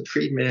Chicago's Milton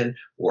Friedman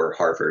or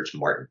Harvard's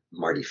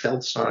Marty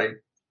Feldstein.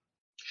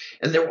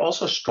 And there were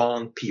also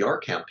strong PR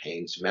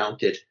campaigns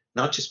mounted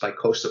not just by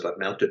COSA, but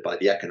mounted by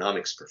the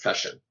economics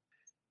profession.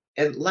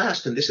 And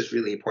last, and this is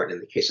really important in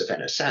the case of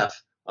NSF,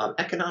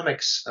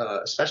 economics,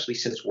 especially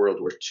since World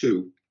War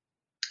II,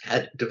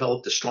 had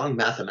developed a strong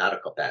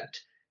mathematical bent.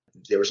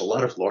 There was a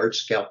lot of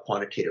large-scale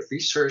quantitative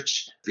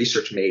research.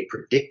 Research made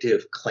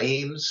predictive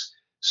claims.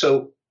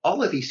 So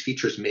all of these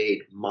features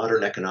made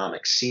modern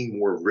economics seem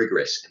more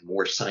rigorous and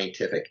more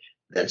scientific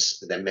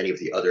than many of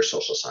the other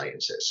social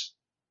sciences.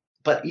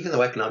 But even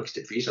though economics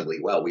did reasonably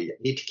well, we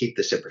need to keep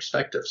this in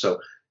perspective. So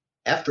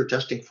after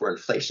adjusting for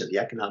inflation, the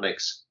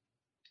economics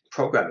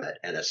program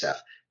at NSF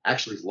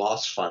actually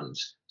lost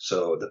funds.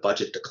 So the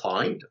budget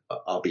declined,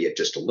 albeit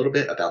just a little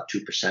bit, about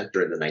 2%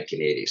 during the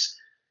 1980s.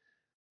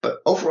 But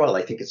overall,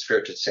 I think it's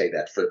fair to say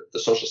that for the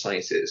social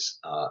sciences,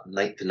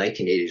 the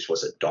 1980s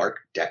was a dark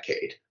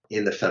decade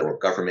in the federal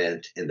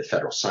government, in the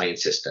federal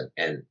science system,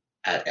 and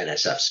at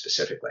NSF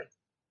specifically.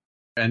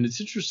 And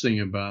it's interesting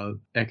about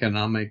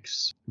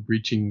economics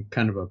reaching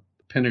kind of a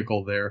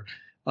pinnacle there,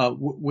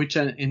 which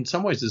in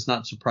some ways is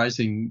not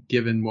surprising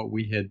given what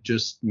we had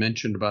just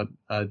mentioned about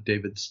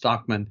David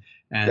Stockman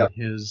and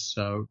his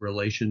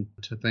relation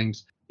to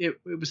things. It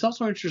was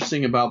also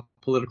interesting about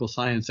political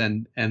science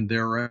and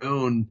their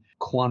own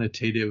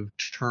quantitative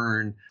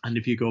turn. And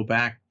if you go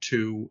back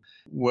to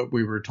what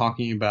we were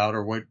talking about,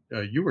 or what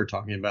you were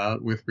talking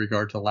about with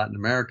regard to Latin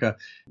America,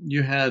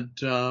 you had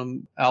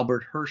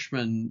Albert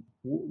Hirschman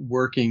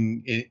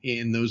working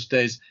in those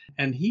days.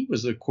 And he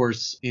was, of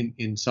course,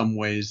 in some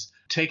ways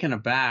taken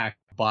aback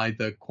by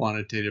the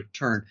quantitative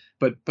turn.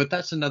 But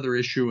that's another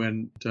issue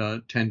and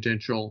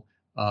tangential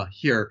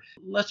here.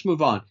 Let's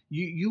move on.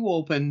 You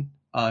open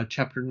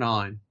chapter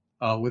 9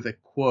 with a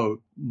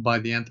quote by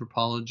the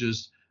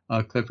anthropologist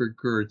Clifford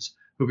Geertz,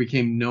 who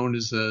became known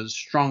as a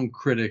strong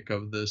critic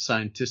of the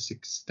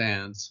scientific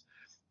stance,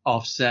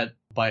 offset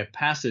by a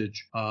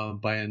passage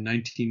by a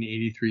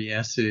 1983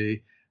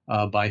 essay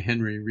by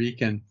Henry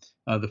Rieken,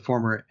 the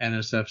former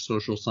NSF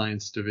Social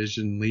Science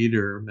Division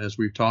leader, as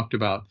we've talked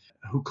about,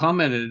 who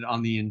commented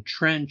on the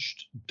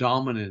entrenched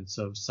dominance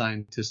of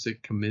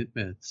scientific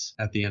commitments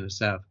at the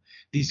NSF.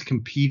 These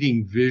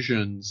competing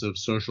visions of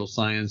social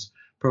science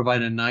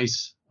provide a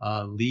nice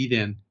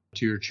lead-in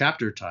to your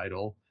chapter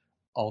title,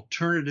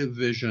 Alternative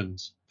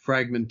Visions,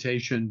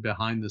 Fragmentation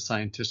Behind the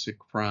Scientific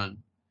Front.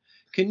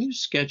 Can you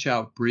sketch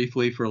out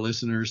briefly for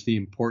listeners the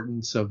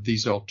importance of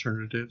these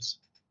alternatives?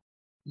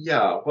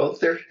 Yeah, well,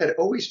 there had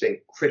always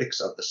been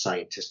critics of the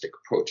scientific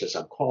approach, as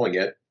I'm calling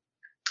it,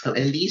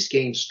 and these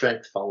gained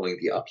strength following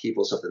the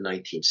upheavals of the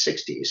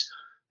 1960s.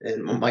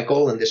 And my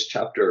goal in this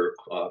chapter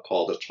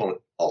called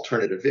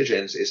Alternative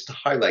Visions is to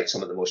highlight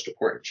some of the most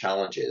important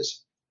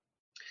challenges.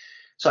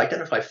 So I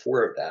identify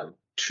 4 of them.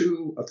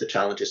 2 of the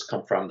challenges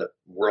come from the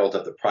world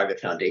of the private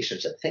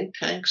foundations and think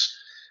tanks.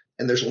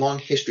 And there's a long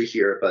history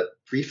here, but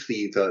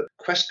briefly, the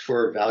quest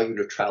for value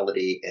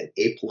neutrality and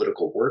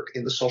apolitical work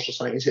in the social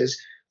sciences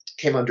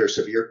came under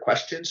severe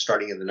question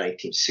starting in the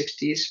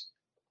 1960s.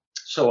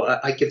 So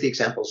I give the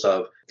examples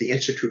of the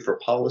Institute for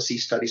Policy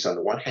Studies on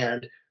the one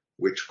hand,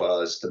 which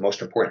was the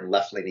most important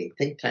left-leaning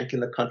think tank in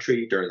the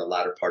country during the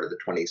latter part of the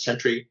 20th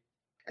century.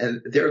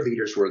 And their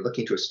leaders were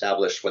looking to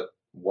establish what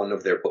one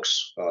of their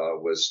books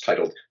was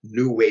titled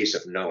New Ways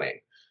of Knowing,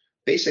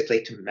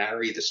 basically to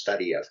marry the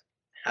study of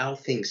how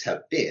things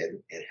have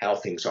been and how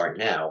things are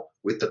now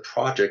with the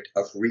project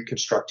of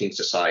reconstructing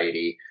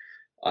society,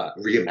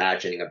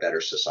 reimagining a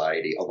better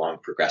society along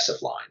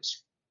progressive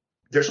lines.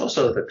 There's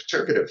also the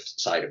conservative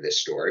side of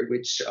this story,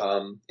 which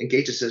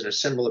engages in a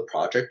similar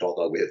project,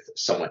 although with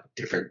somewhat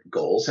different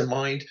goals in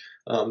mind.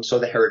 So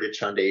the Heritage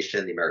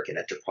Foundation, the American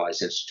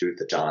Enterprise Institute,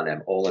 the John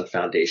M. Olin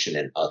Foundation,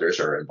 and others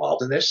are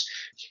involved in this.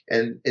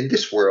 And in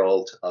this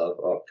world of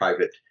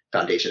private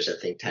foundations and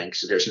think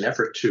tanks, there's an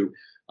effort to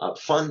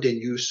fund and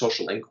use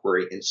social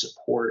inquiry in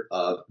support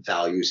of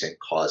values and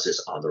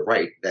causes on the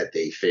right that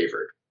they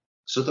favored.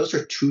 So those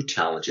are 2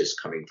 challenges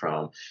coming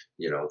from,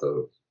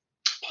 the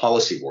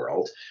policy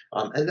world.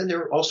 And then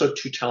there are also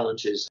 2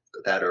 challenges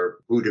that are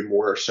rooted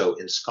more so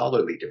in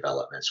scholarly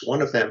developments.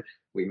 One of them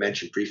we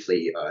mentioned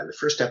briefly in the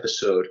first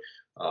episode,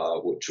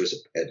 which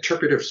was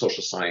interpretive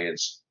social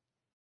science.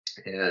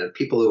 And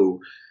people who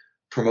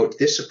promote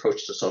this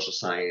approach to social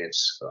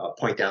science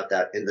point out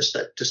that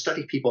to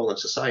study people and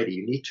society,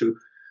 you need to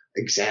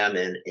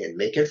examine and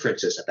make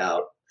inferences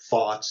about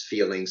thoughts,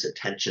 feelings,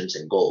 intentions,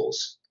 and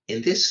goals.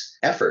 And this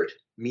effort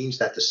means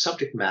that the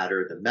subject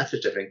matter, the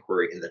methods of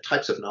inquiry, and the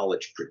types of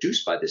knowledge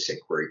produced by this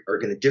inquiry are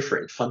going to differ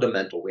in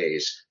fundamental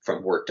ways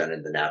from work done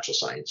in the natural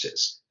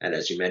sciences. And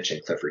as you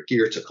mentioned, Clifford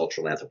Geertz, a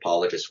cultural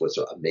anthropologist, was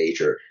a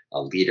major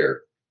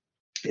leader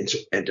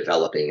in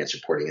developing and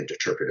supporting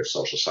interpretive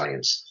social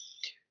science.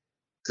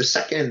 The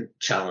second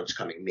challenge,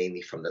 coming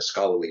mainly from the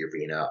scholarly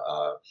arena,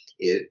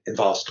 it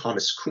involves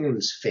Thomas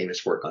Kuhn's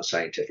famous work on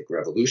scientific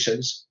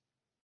revolutions.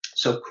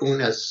 So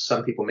Kuhn, as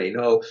some people may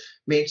know,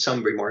 made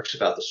some remarks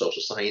about the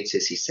social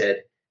sciences. He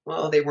said,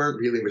 well, they weren't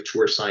really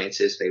mature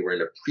sciences. They were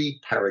in a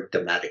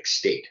pre-paradigmatic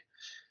state.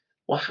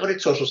 Well, how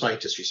did social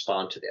scientists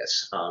respond to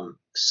this?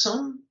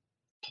 Some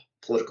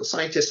political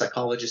scientists,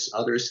 psychologists,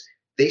 others,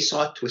 they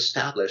sought to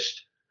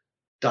establish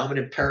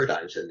dominant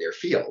paradigms in their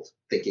field,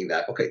 thinking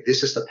that, okay,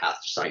 this is the path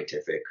to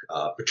scientific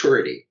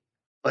maturity.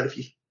 But if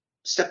you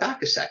step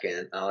back a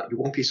second, you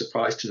won't be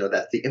surprised to know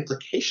that the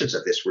implications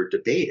of this were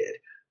debated.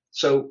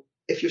 So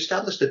if you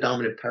established a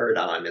dominant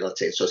paradigm, and let's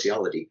say in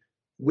sociology,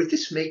 would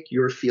this make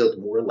your field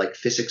more like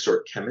physics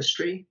or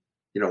chemistry,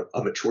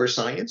 a mature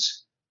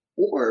science?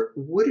 Or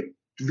would it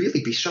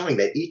really be showing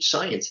that each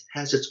science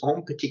has its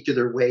own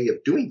particular way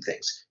of doing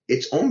things,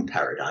 its own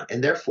paradigm,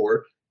 and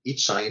therefore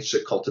each science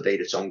should cultivate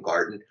its own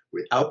garden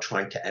without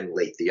trying to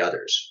emulate the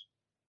others?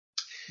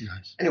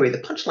 Nice. Anyway, the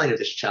punchline of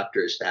this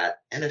chapter is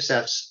that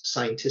NSF's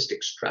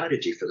scientific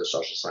strategy for the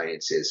social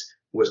sciences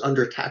was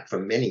under attack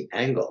from many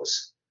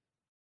angles,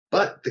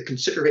 but the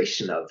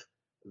consideration of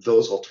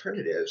those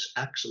alternatives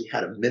actually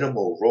had a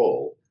minimal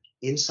role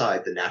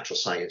inside the natural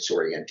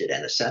science-oriented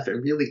NSF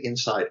and really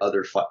inside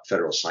other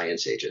federal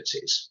science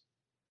agencies.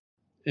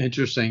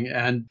 Interesting.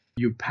 And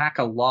you pack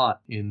a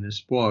lot in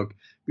this book.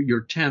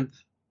 Your 10th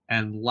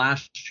and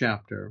last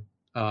chapter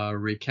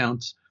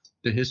recounts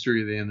the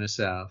history of the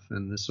NSF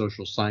and the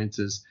social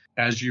sciences,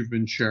 as you've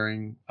been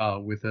sharing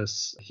with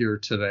us here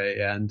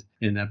today and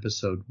in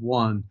episode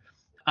 1.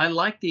 I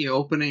like the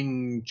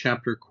opening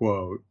chapter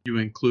quote you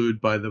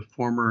include by the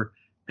former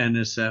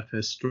NSF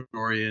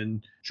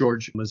historian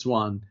George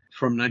Mazwan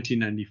from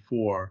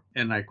 1994,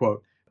 and I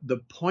quote, "The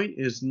point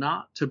is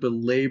not to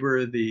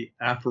belabor the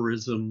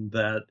aphorism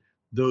that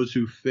those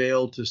who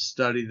fail to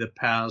study the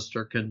past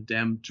are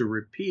condemned to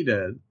repeat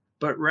it,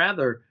 but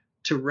rather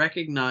to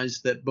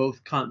recognize that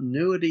both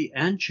continuity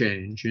and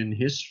change in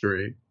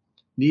history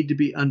need to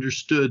be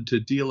understood to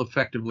deal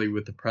effectively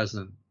with the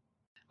present."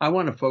 I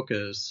want to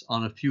focus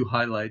on a few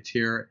highlights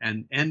here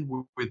and end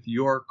with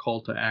your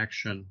call to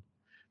action.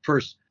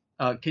 First,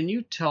 can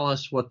you tell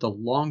us what the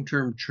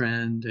long-term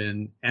trend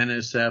in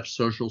NSF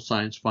social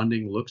science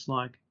funding looks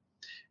like?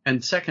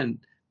 And second,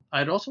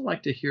 I'd also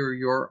like to hear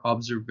your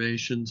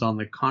observations on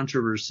the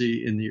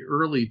controversy in the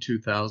early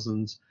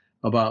 2000s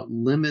about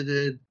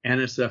limited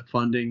NSF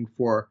funding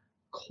for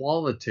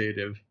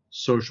qualitative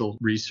social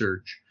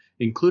research,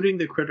 including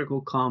the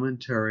critical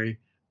commentary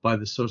by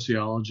the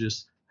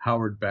sociologist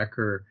Howard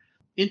Becker.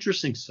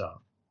 Interesting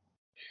stuff.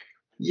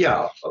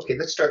 Yeah, okay,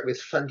 let's start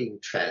with funding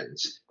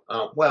trends.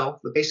 Well,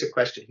 the basic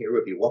question here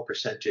would be what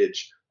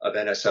percentage of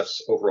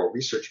NSF's overall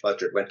research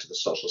budget went to the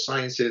social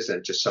sciences?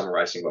 And just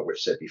summarizing what we've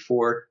said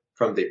before,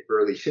 from the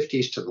early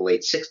 50s to the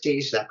late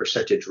 60s, that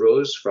percentage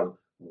rose from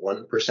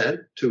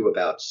 1% to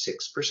about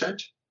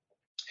 6%.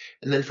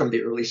 And then from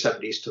the early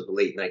 70s to the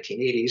late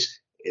 1980s,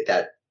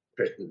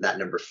 that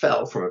number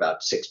fell from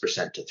about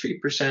 6% to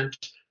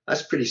 3%.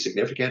 That's pretty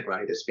significant,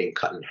 right? It's being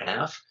cut in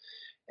half.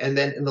 And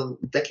then in the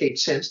decade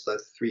since, the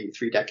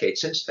three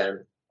decades since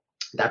then,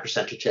 that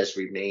percentage has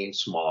remained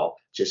small.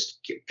 Just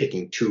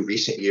picking two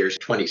recent years,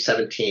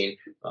 2017,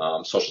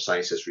 social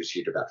sciences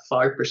received about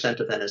 5%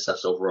 of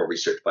NSF's overall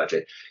research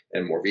budget.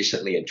 And more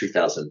recently, in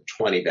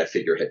 2020, that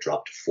figure had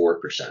dropped to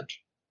 4%.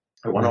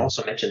 I want to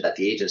also mention that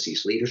the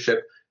agency's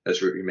leadership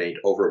has remained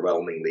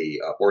overwhelmingly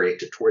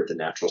oriented toward the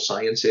natural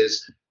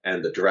sciences,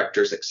 and the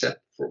directors,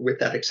 with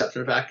that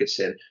exception of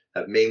Atkinson,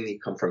 have mainly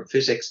come from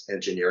physics,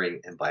 engineering,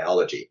 and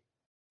biology.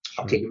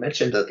 Okay, you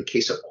mentioned the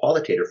case of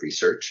qualitative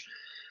research,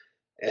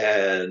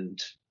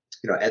 and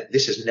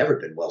this has never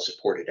been well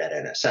supported at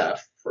NSF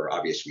for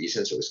obvious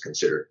reasons. It was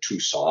considered too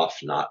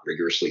soft, not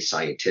rigorously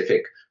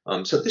scientific.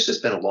 So this has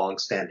been a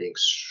long-standing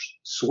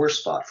sore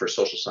spot for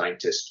social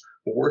scientists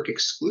who work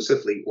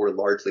exclusively or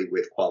largely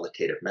with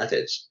qualitative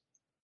methods.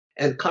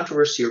 And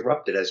controversy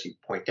erupted, as you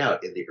point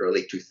out, in the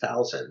early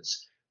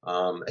 2000s.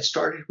 It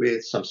started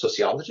with some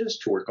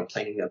sociologists who were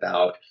complaining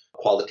about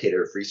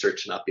qualitative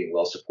research not being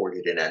well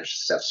supported in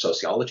NSF's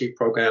sociology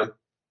program.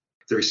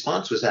 The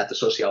response was that the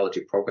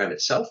sociology program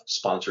itself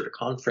sponsored a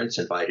conference,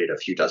 invited a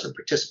few dozen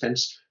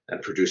participants,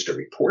 and produced a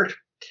report.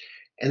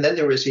 And then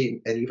there was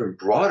an even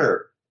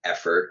broader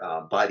effort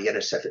by the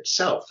NSF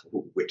itself,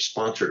 which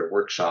sponsored a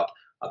workshop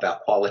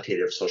about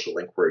qualitative social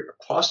inquiry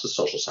across the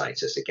social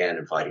sciences, again,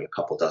 inviting a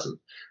couple dozen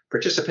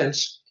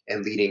participants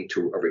and leading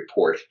to a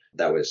report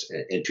that was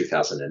in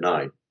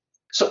 2009.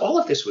 So all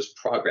of this was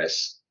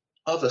progress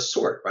of a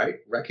sort, right?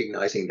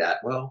 Recognizing that,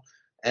 well,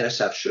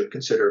 NSF should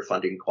consider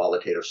funding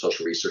qualitative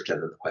social research,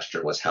 and then the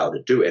question was how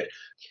to do it.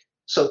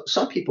 So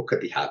some people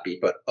could be happy,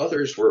 but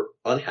others were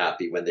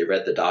unhappy when they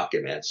read the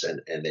documents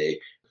and they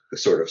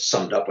sort of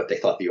summed up what they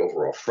thought the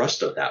overall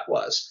thrust of that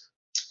was.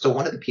 So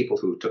one of the people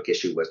who took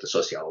issue was the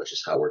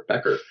sociologist Howard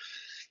Becker.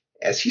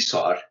 As he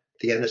saw it,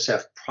 the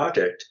NSF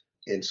project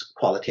in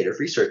qualitative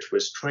research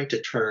was trying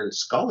to turn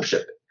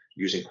scholarship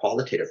using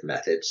qualitative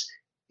methods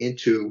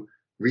into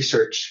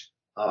research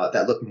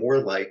that looked more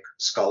like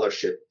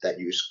scholarship that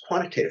used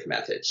quantitative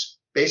methods.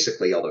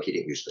 Basically, although he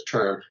didn't use the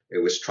term, it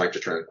was trying to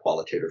turn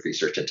qualitative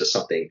research into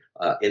something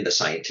in the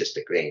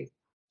scientific vein.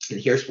 And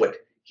here's what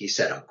he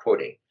said, I'm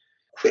quoting: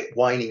 "Quit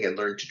whining and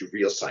learn to do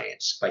real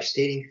science by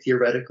stating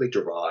theoretically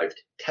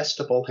derived,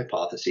 testable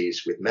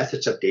hypotheses with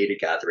methods of data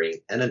gathering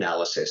and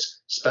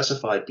analysis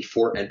specified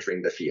before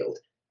entering the field.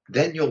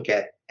 Then you'll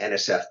get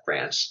NSF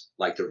grants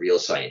like the real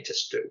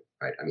scientists do,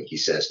 right? I mean, he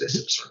says this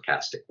in a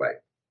sarcastic way.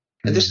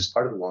 And this is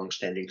part of the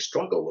longstanding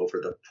struggle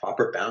over the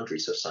proper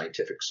boundaries of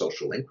scientific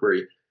social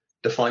inquiry,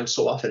 defined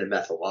so often in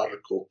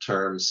methodological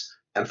terms,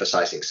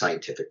 emphasizing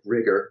scientific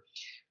rigor.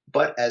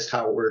 But as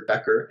Howard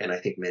Becker and I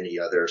think many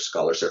other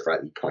scholars have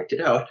rightly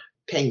pointed out,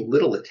 paying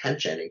little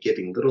attention and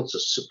giving little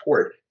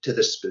support to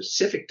the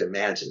specific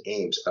demands and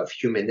aims of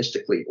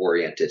humanistically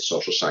oriented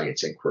social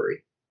science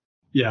inquiry.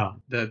 Yeah,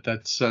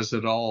 that says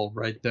it all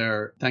right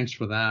there. Thanks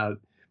for that.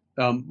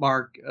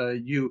 Mark,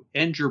 you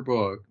end your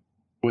book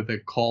with a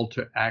call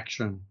to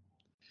action.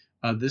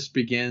 This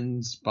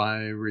begins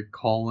by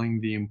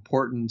recalling the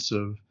importance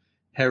of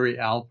Harry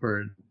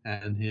Alpert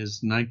and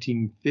his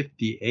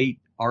 1958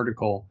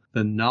 article,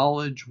 The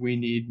Knowledge We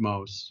Need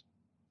Most.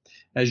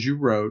 As you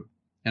wrote,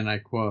 and I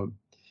quote,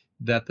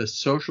 that the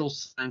social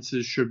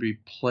sciences should be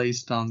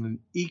placed on an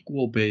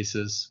equal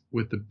basis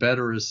with the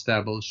better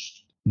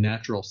established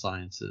natural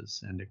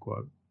sciences, end of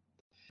quote.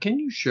 Can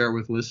you share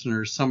with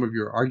listeners some of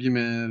your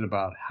argument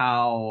about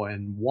how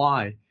and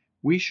why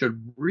we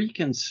should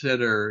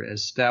reconsider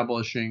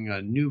establishing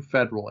a new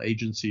federal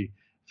agency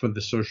for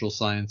the social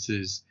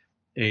sciences,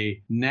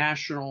 a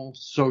National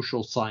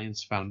Social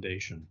Science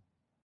Foundation?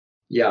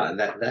 Yeah, and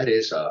that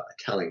is a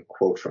telling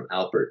quote from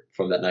Alpert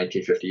from that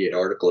 1958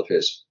 article of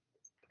his.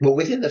 Well,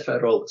 within the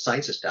federal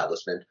science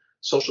establishment,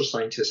 social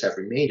scientists have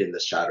remained in the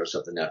shadows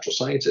of the natural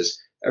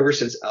sciences ever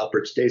since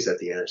Alpert's days at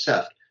the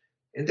NSF.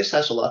 And this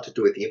has a lot to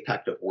do with the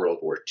impact of World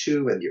War II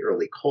and the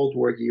early Cold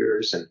War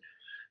years and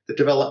the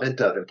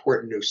development of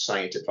important new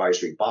science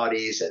advisory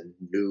bodies and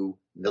new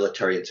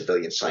military and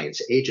civilian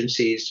science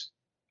agencies.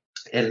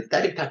 And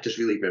that impact has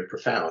really been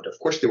profound. Of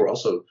course, there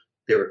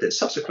have been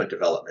subsequent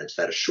developments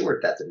that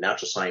assured that the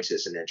natural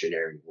sciences and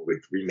engineering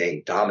would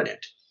remain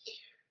dominant.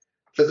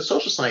 For the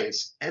social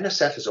science,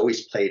 NSF has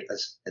always played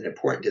an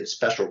important and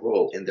special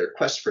role in their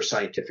quest for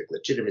scientific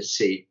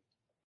legitimacy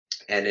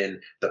and in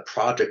the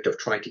project of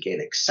trying to gain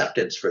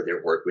acceptance for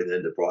their work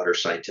within the broader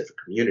scientific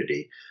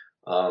community.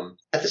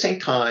 At the same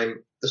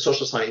time, the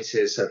social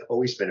sciences have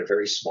always been a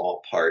very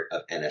small part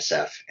of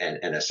NSF and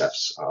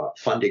NSF's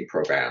funding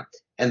program.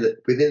 And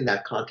within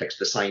that context,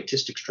 the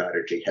scientific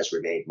strategy has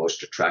remained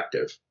most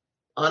attractive.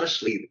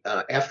 Honestly,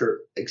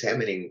 after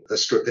examining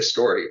this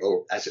story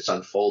as it's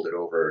unfolded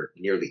over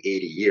nearly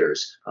 80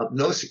 years,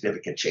 no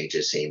significant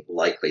changes seem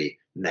likely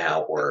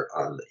now or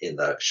in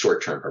the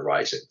short-term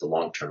horizon. The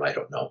long-term, I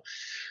don't know.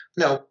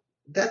 Now,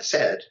 that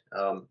said,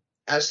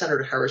 as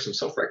Senator Harris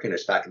himself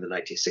recognized back in the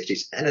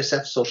 1960s,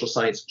 NSF social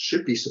science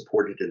should be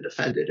supported and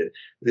defended. And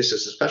this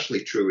is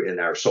especially true in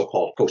our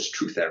so-called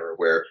post-truth era,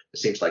 where it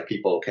seems like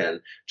people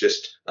can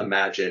just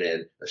imagine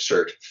and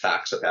assert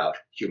facts about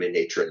human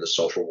nature in the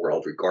social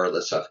world,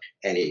 regardless of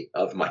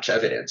much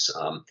evidence.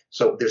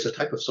 So there's a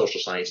type of social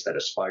science that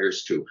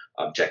aspires to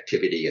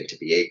objectivity and to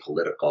be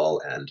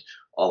apolitical and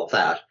all of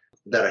that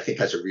I think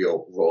has a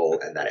real role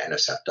and that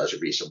NSF does a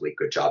reasonably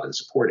good job in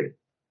supporting.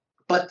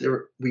 But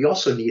we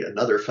also need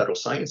another federal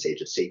science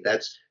agency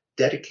that's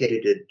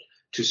dedicated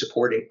to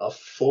supporting a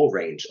full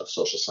range of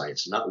social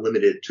science, not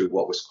limited to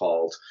what was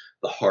called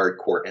the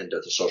hardcore end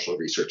of the social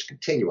research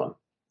continuum.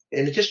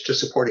 In addition to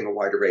supporting a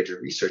wider range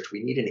of research,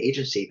 we need an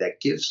agency that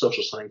gives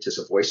social scientists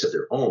a voice of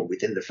their own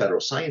within the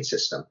federal science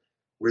system,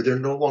 where they're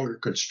no longer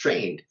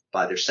constrained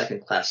by their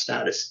second-class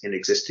status in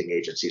existing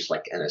agencies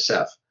like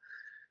NSF.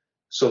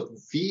 So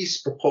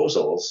these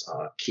proposals,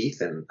 Keith,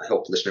 and I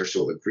hope listeners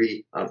will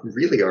agree,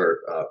 really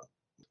are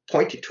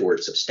pointed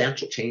towards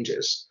substantial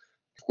changes.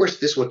 Of course,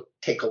 this would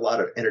take a lot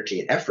of energy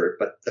and effort,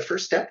 but the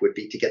first step would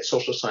be to get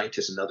social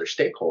scientists and other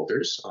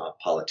stakeholders,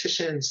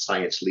 politicians,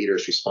 science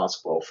leaders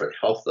responsible for the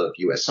health of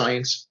U.S.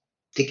 science,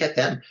 to get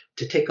them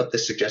to take up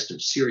this suggestion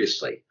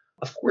seriously.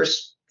 Of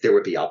course, there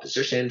would be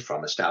opposition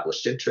from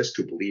established interests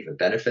who believe and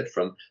benefit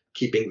from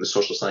keeping the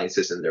social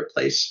sciences in their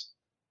place.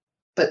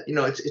 But,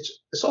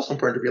 it's also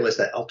important to realize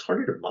that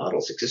alternative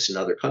models exist in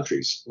other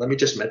countries. Let me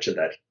just mention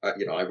that,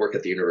 I work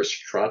at the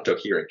University of Toronto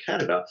here in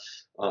Canada.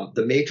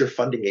 The major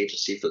funding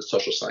agency for the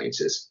social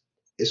sciences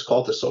is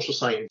called the Social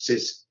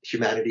Sciences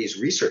Humanities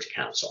Research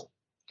Council.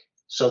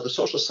 So the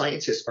social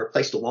sciences are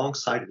placed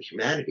alongside the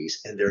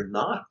humanities, and they're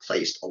not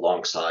placed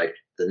alongside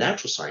the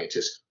natural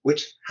sciences,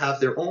 which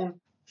have their own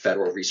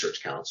federal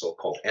research council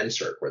called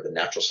NSERC, or the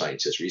Natural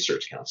Sciences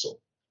Research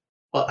Council.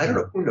 Well, I don't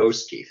know, who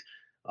knows, Keith?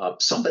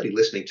 Somebody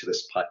listening to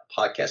this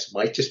podcast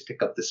might just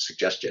pick up this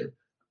suggestion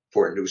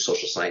for a new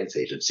social science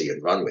agency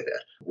and run with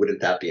it.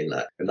 Wouldn't that be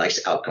a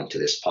nice outcome to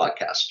this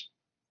podcast?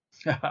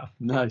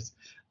 Nice.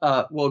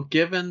 Well,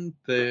 given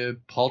the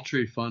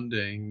paltry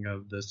funding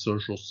of the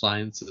social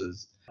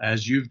sciences,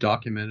 as you've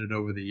documented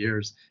over the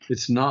years,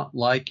 it's not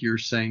like you're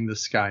saying the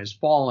sky is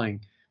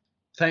falling.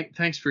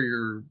 Thanks for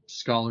your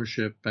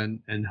scholarship,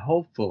 and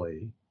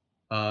hopefully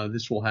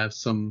this will have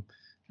some,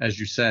 as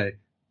you say,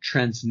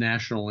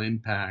 transnational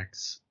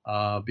impacts,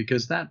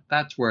 because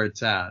that's where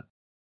it's at.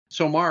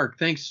 So, Mark,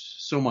 thanks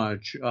so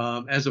much.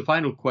 As a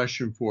final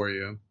question for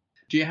you,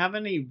 do you have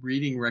any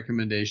reading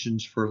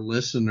recommendations for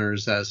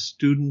listeners as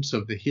students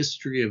of the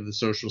history of the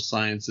social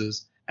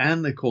sciences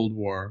and the Cold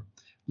War,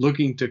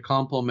 looking to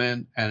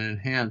complement and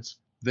enhance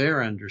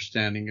their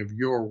understanding of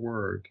your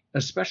work,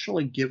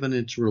 especially given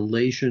its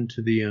relation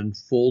to the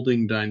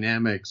unfolding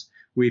dynamics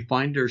we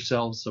find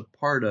ourselves a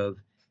part of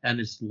and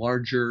its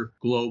larger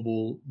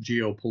global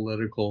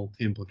geopolitical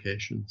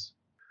implications.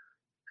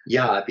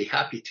 Yeah, I'd be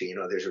happy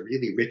to. There's a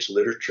really rich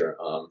literature,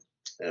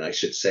 and I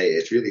should say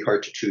it's really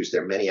hard to choose.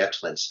 There are many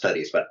excellent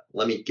studies, but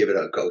let me give it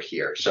a go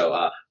here.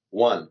 So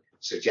one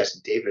suggests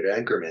David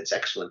Engerman's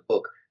excellent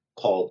book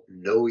called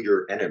Know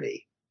Your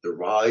Enemy, The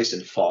Rise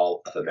and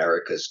Fall of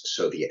America's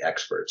Soviet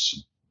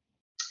Experts.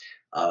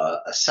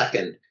 A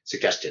second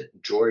suggestion,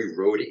 Joy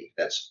Rohde,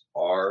 that's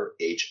Rhode,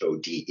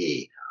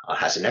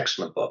 has an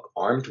excellent book,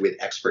 Armed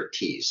with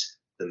Expertise,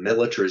 The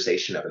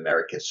Militarization of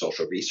American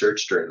Social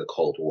Research During the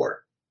Cold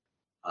War.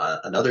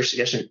 Another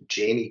suggestion,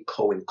 Jamie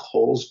Cohen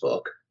Cole's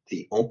book,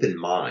 The Open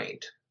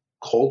Mind,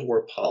 Cold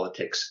War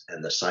Politics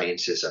and the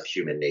Sciences of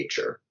Human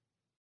Nature.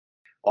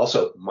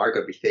 Also,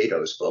 Marga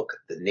Bitheido's book,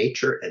 The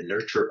Nature and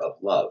Nurture of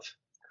Love,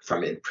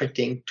 From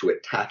Imprinting to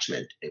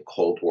Attachment in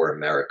Cold War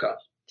America.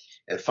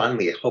 And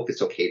finally, I hope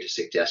it's okay to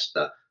suggest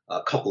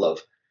a couple of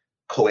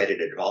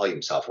co-edited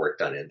volumes I've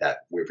worked on and that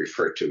we've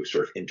referred to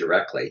sort of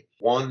indirectly.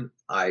 One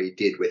I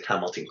did with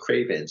Hamilton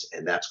Cravens,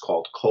 and that's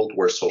called Cold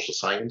War Social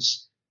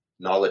Science,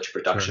 Knowledge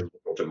Production,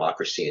 Liberal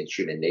Democracy, and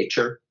Human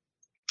Nature.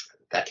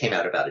 That came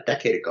out about a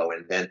decade ago.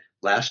 And then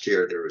last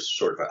year, there was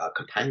sort of a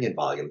companion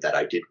volume that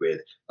I did with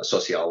a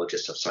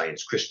sociologist of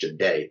science, Christian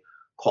Day,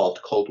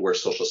 called Cold War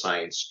Social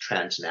Science,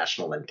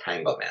 Transnational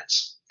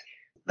Entanglements.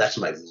 That's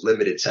my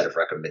limited set of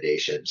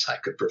recommendations. I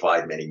could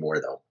provide many more,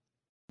 though.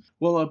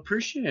 Well, I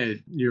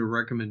appreciate your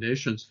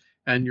recommendations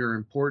and your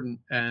important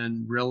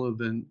and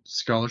relevant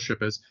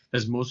scholarship,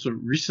 as most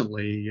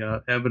recently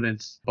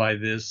evidenced by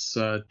this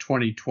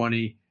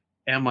 2020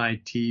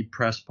 MIT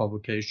Press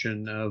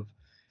publication of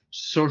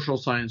Social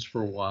Science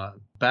for What?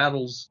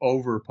 Battles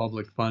over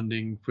public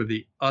funding for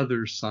the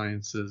other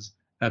sciences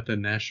at the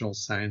National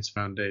Science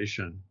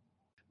Foundation.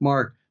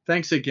 Mark,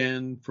 thanks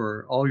again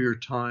for all your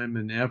time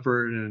and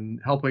effort in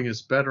helping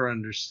us better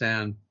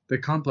understand the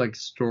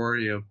complex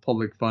story of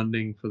public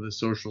funding for the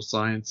social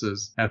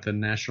sciences at the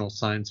National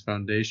Science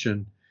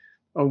Foundation,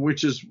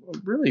 which is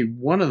really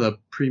one of the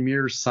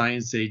premier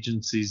science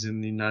agencies in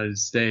the United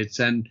States,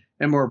 and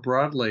more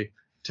broadly,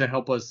 to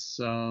help us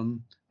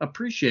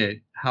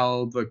appreciate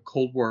how the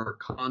Cold War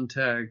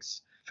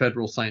context,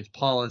 federal science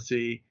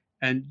policy,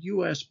 and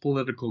U.S.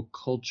 political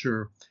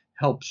culture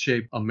help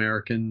shape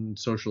American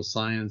social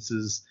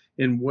sciences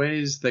in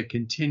ways that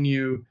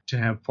continue to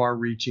have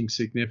far-reaching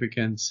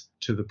significance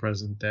to the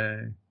present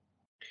day.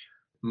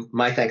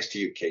 My thanks to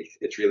you, Keith.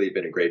 It's really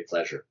been a great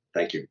pleasure.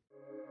 Thank you.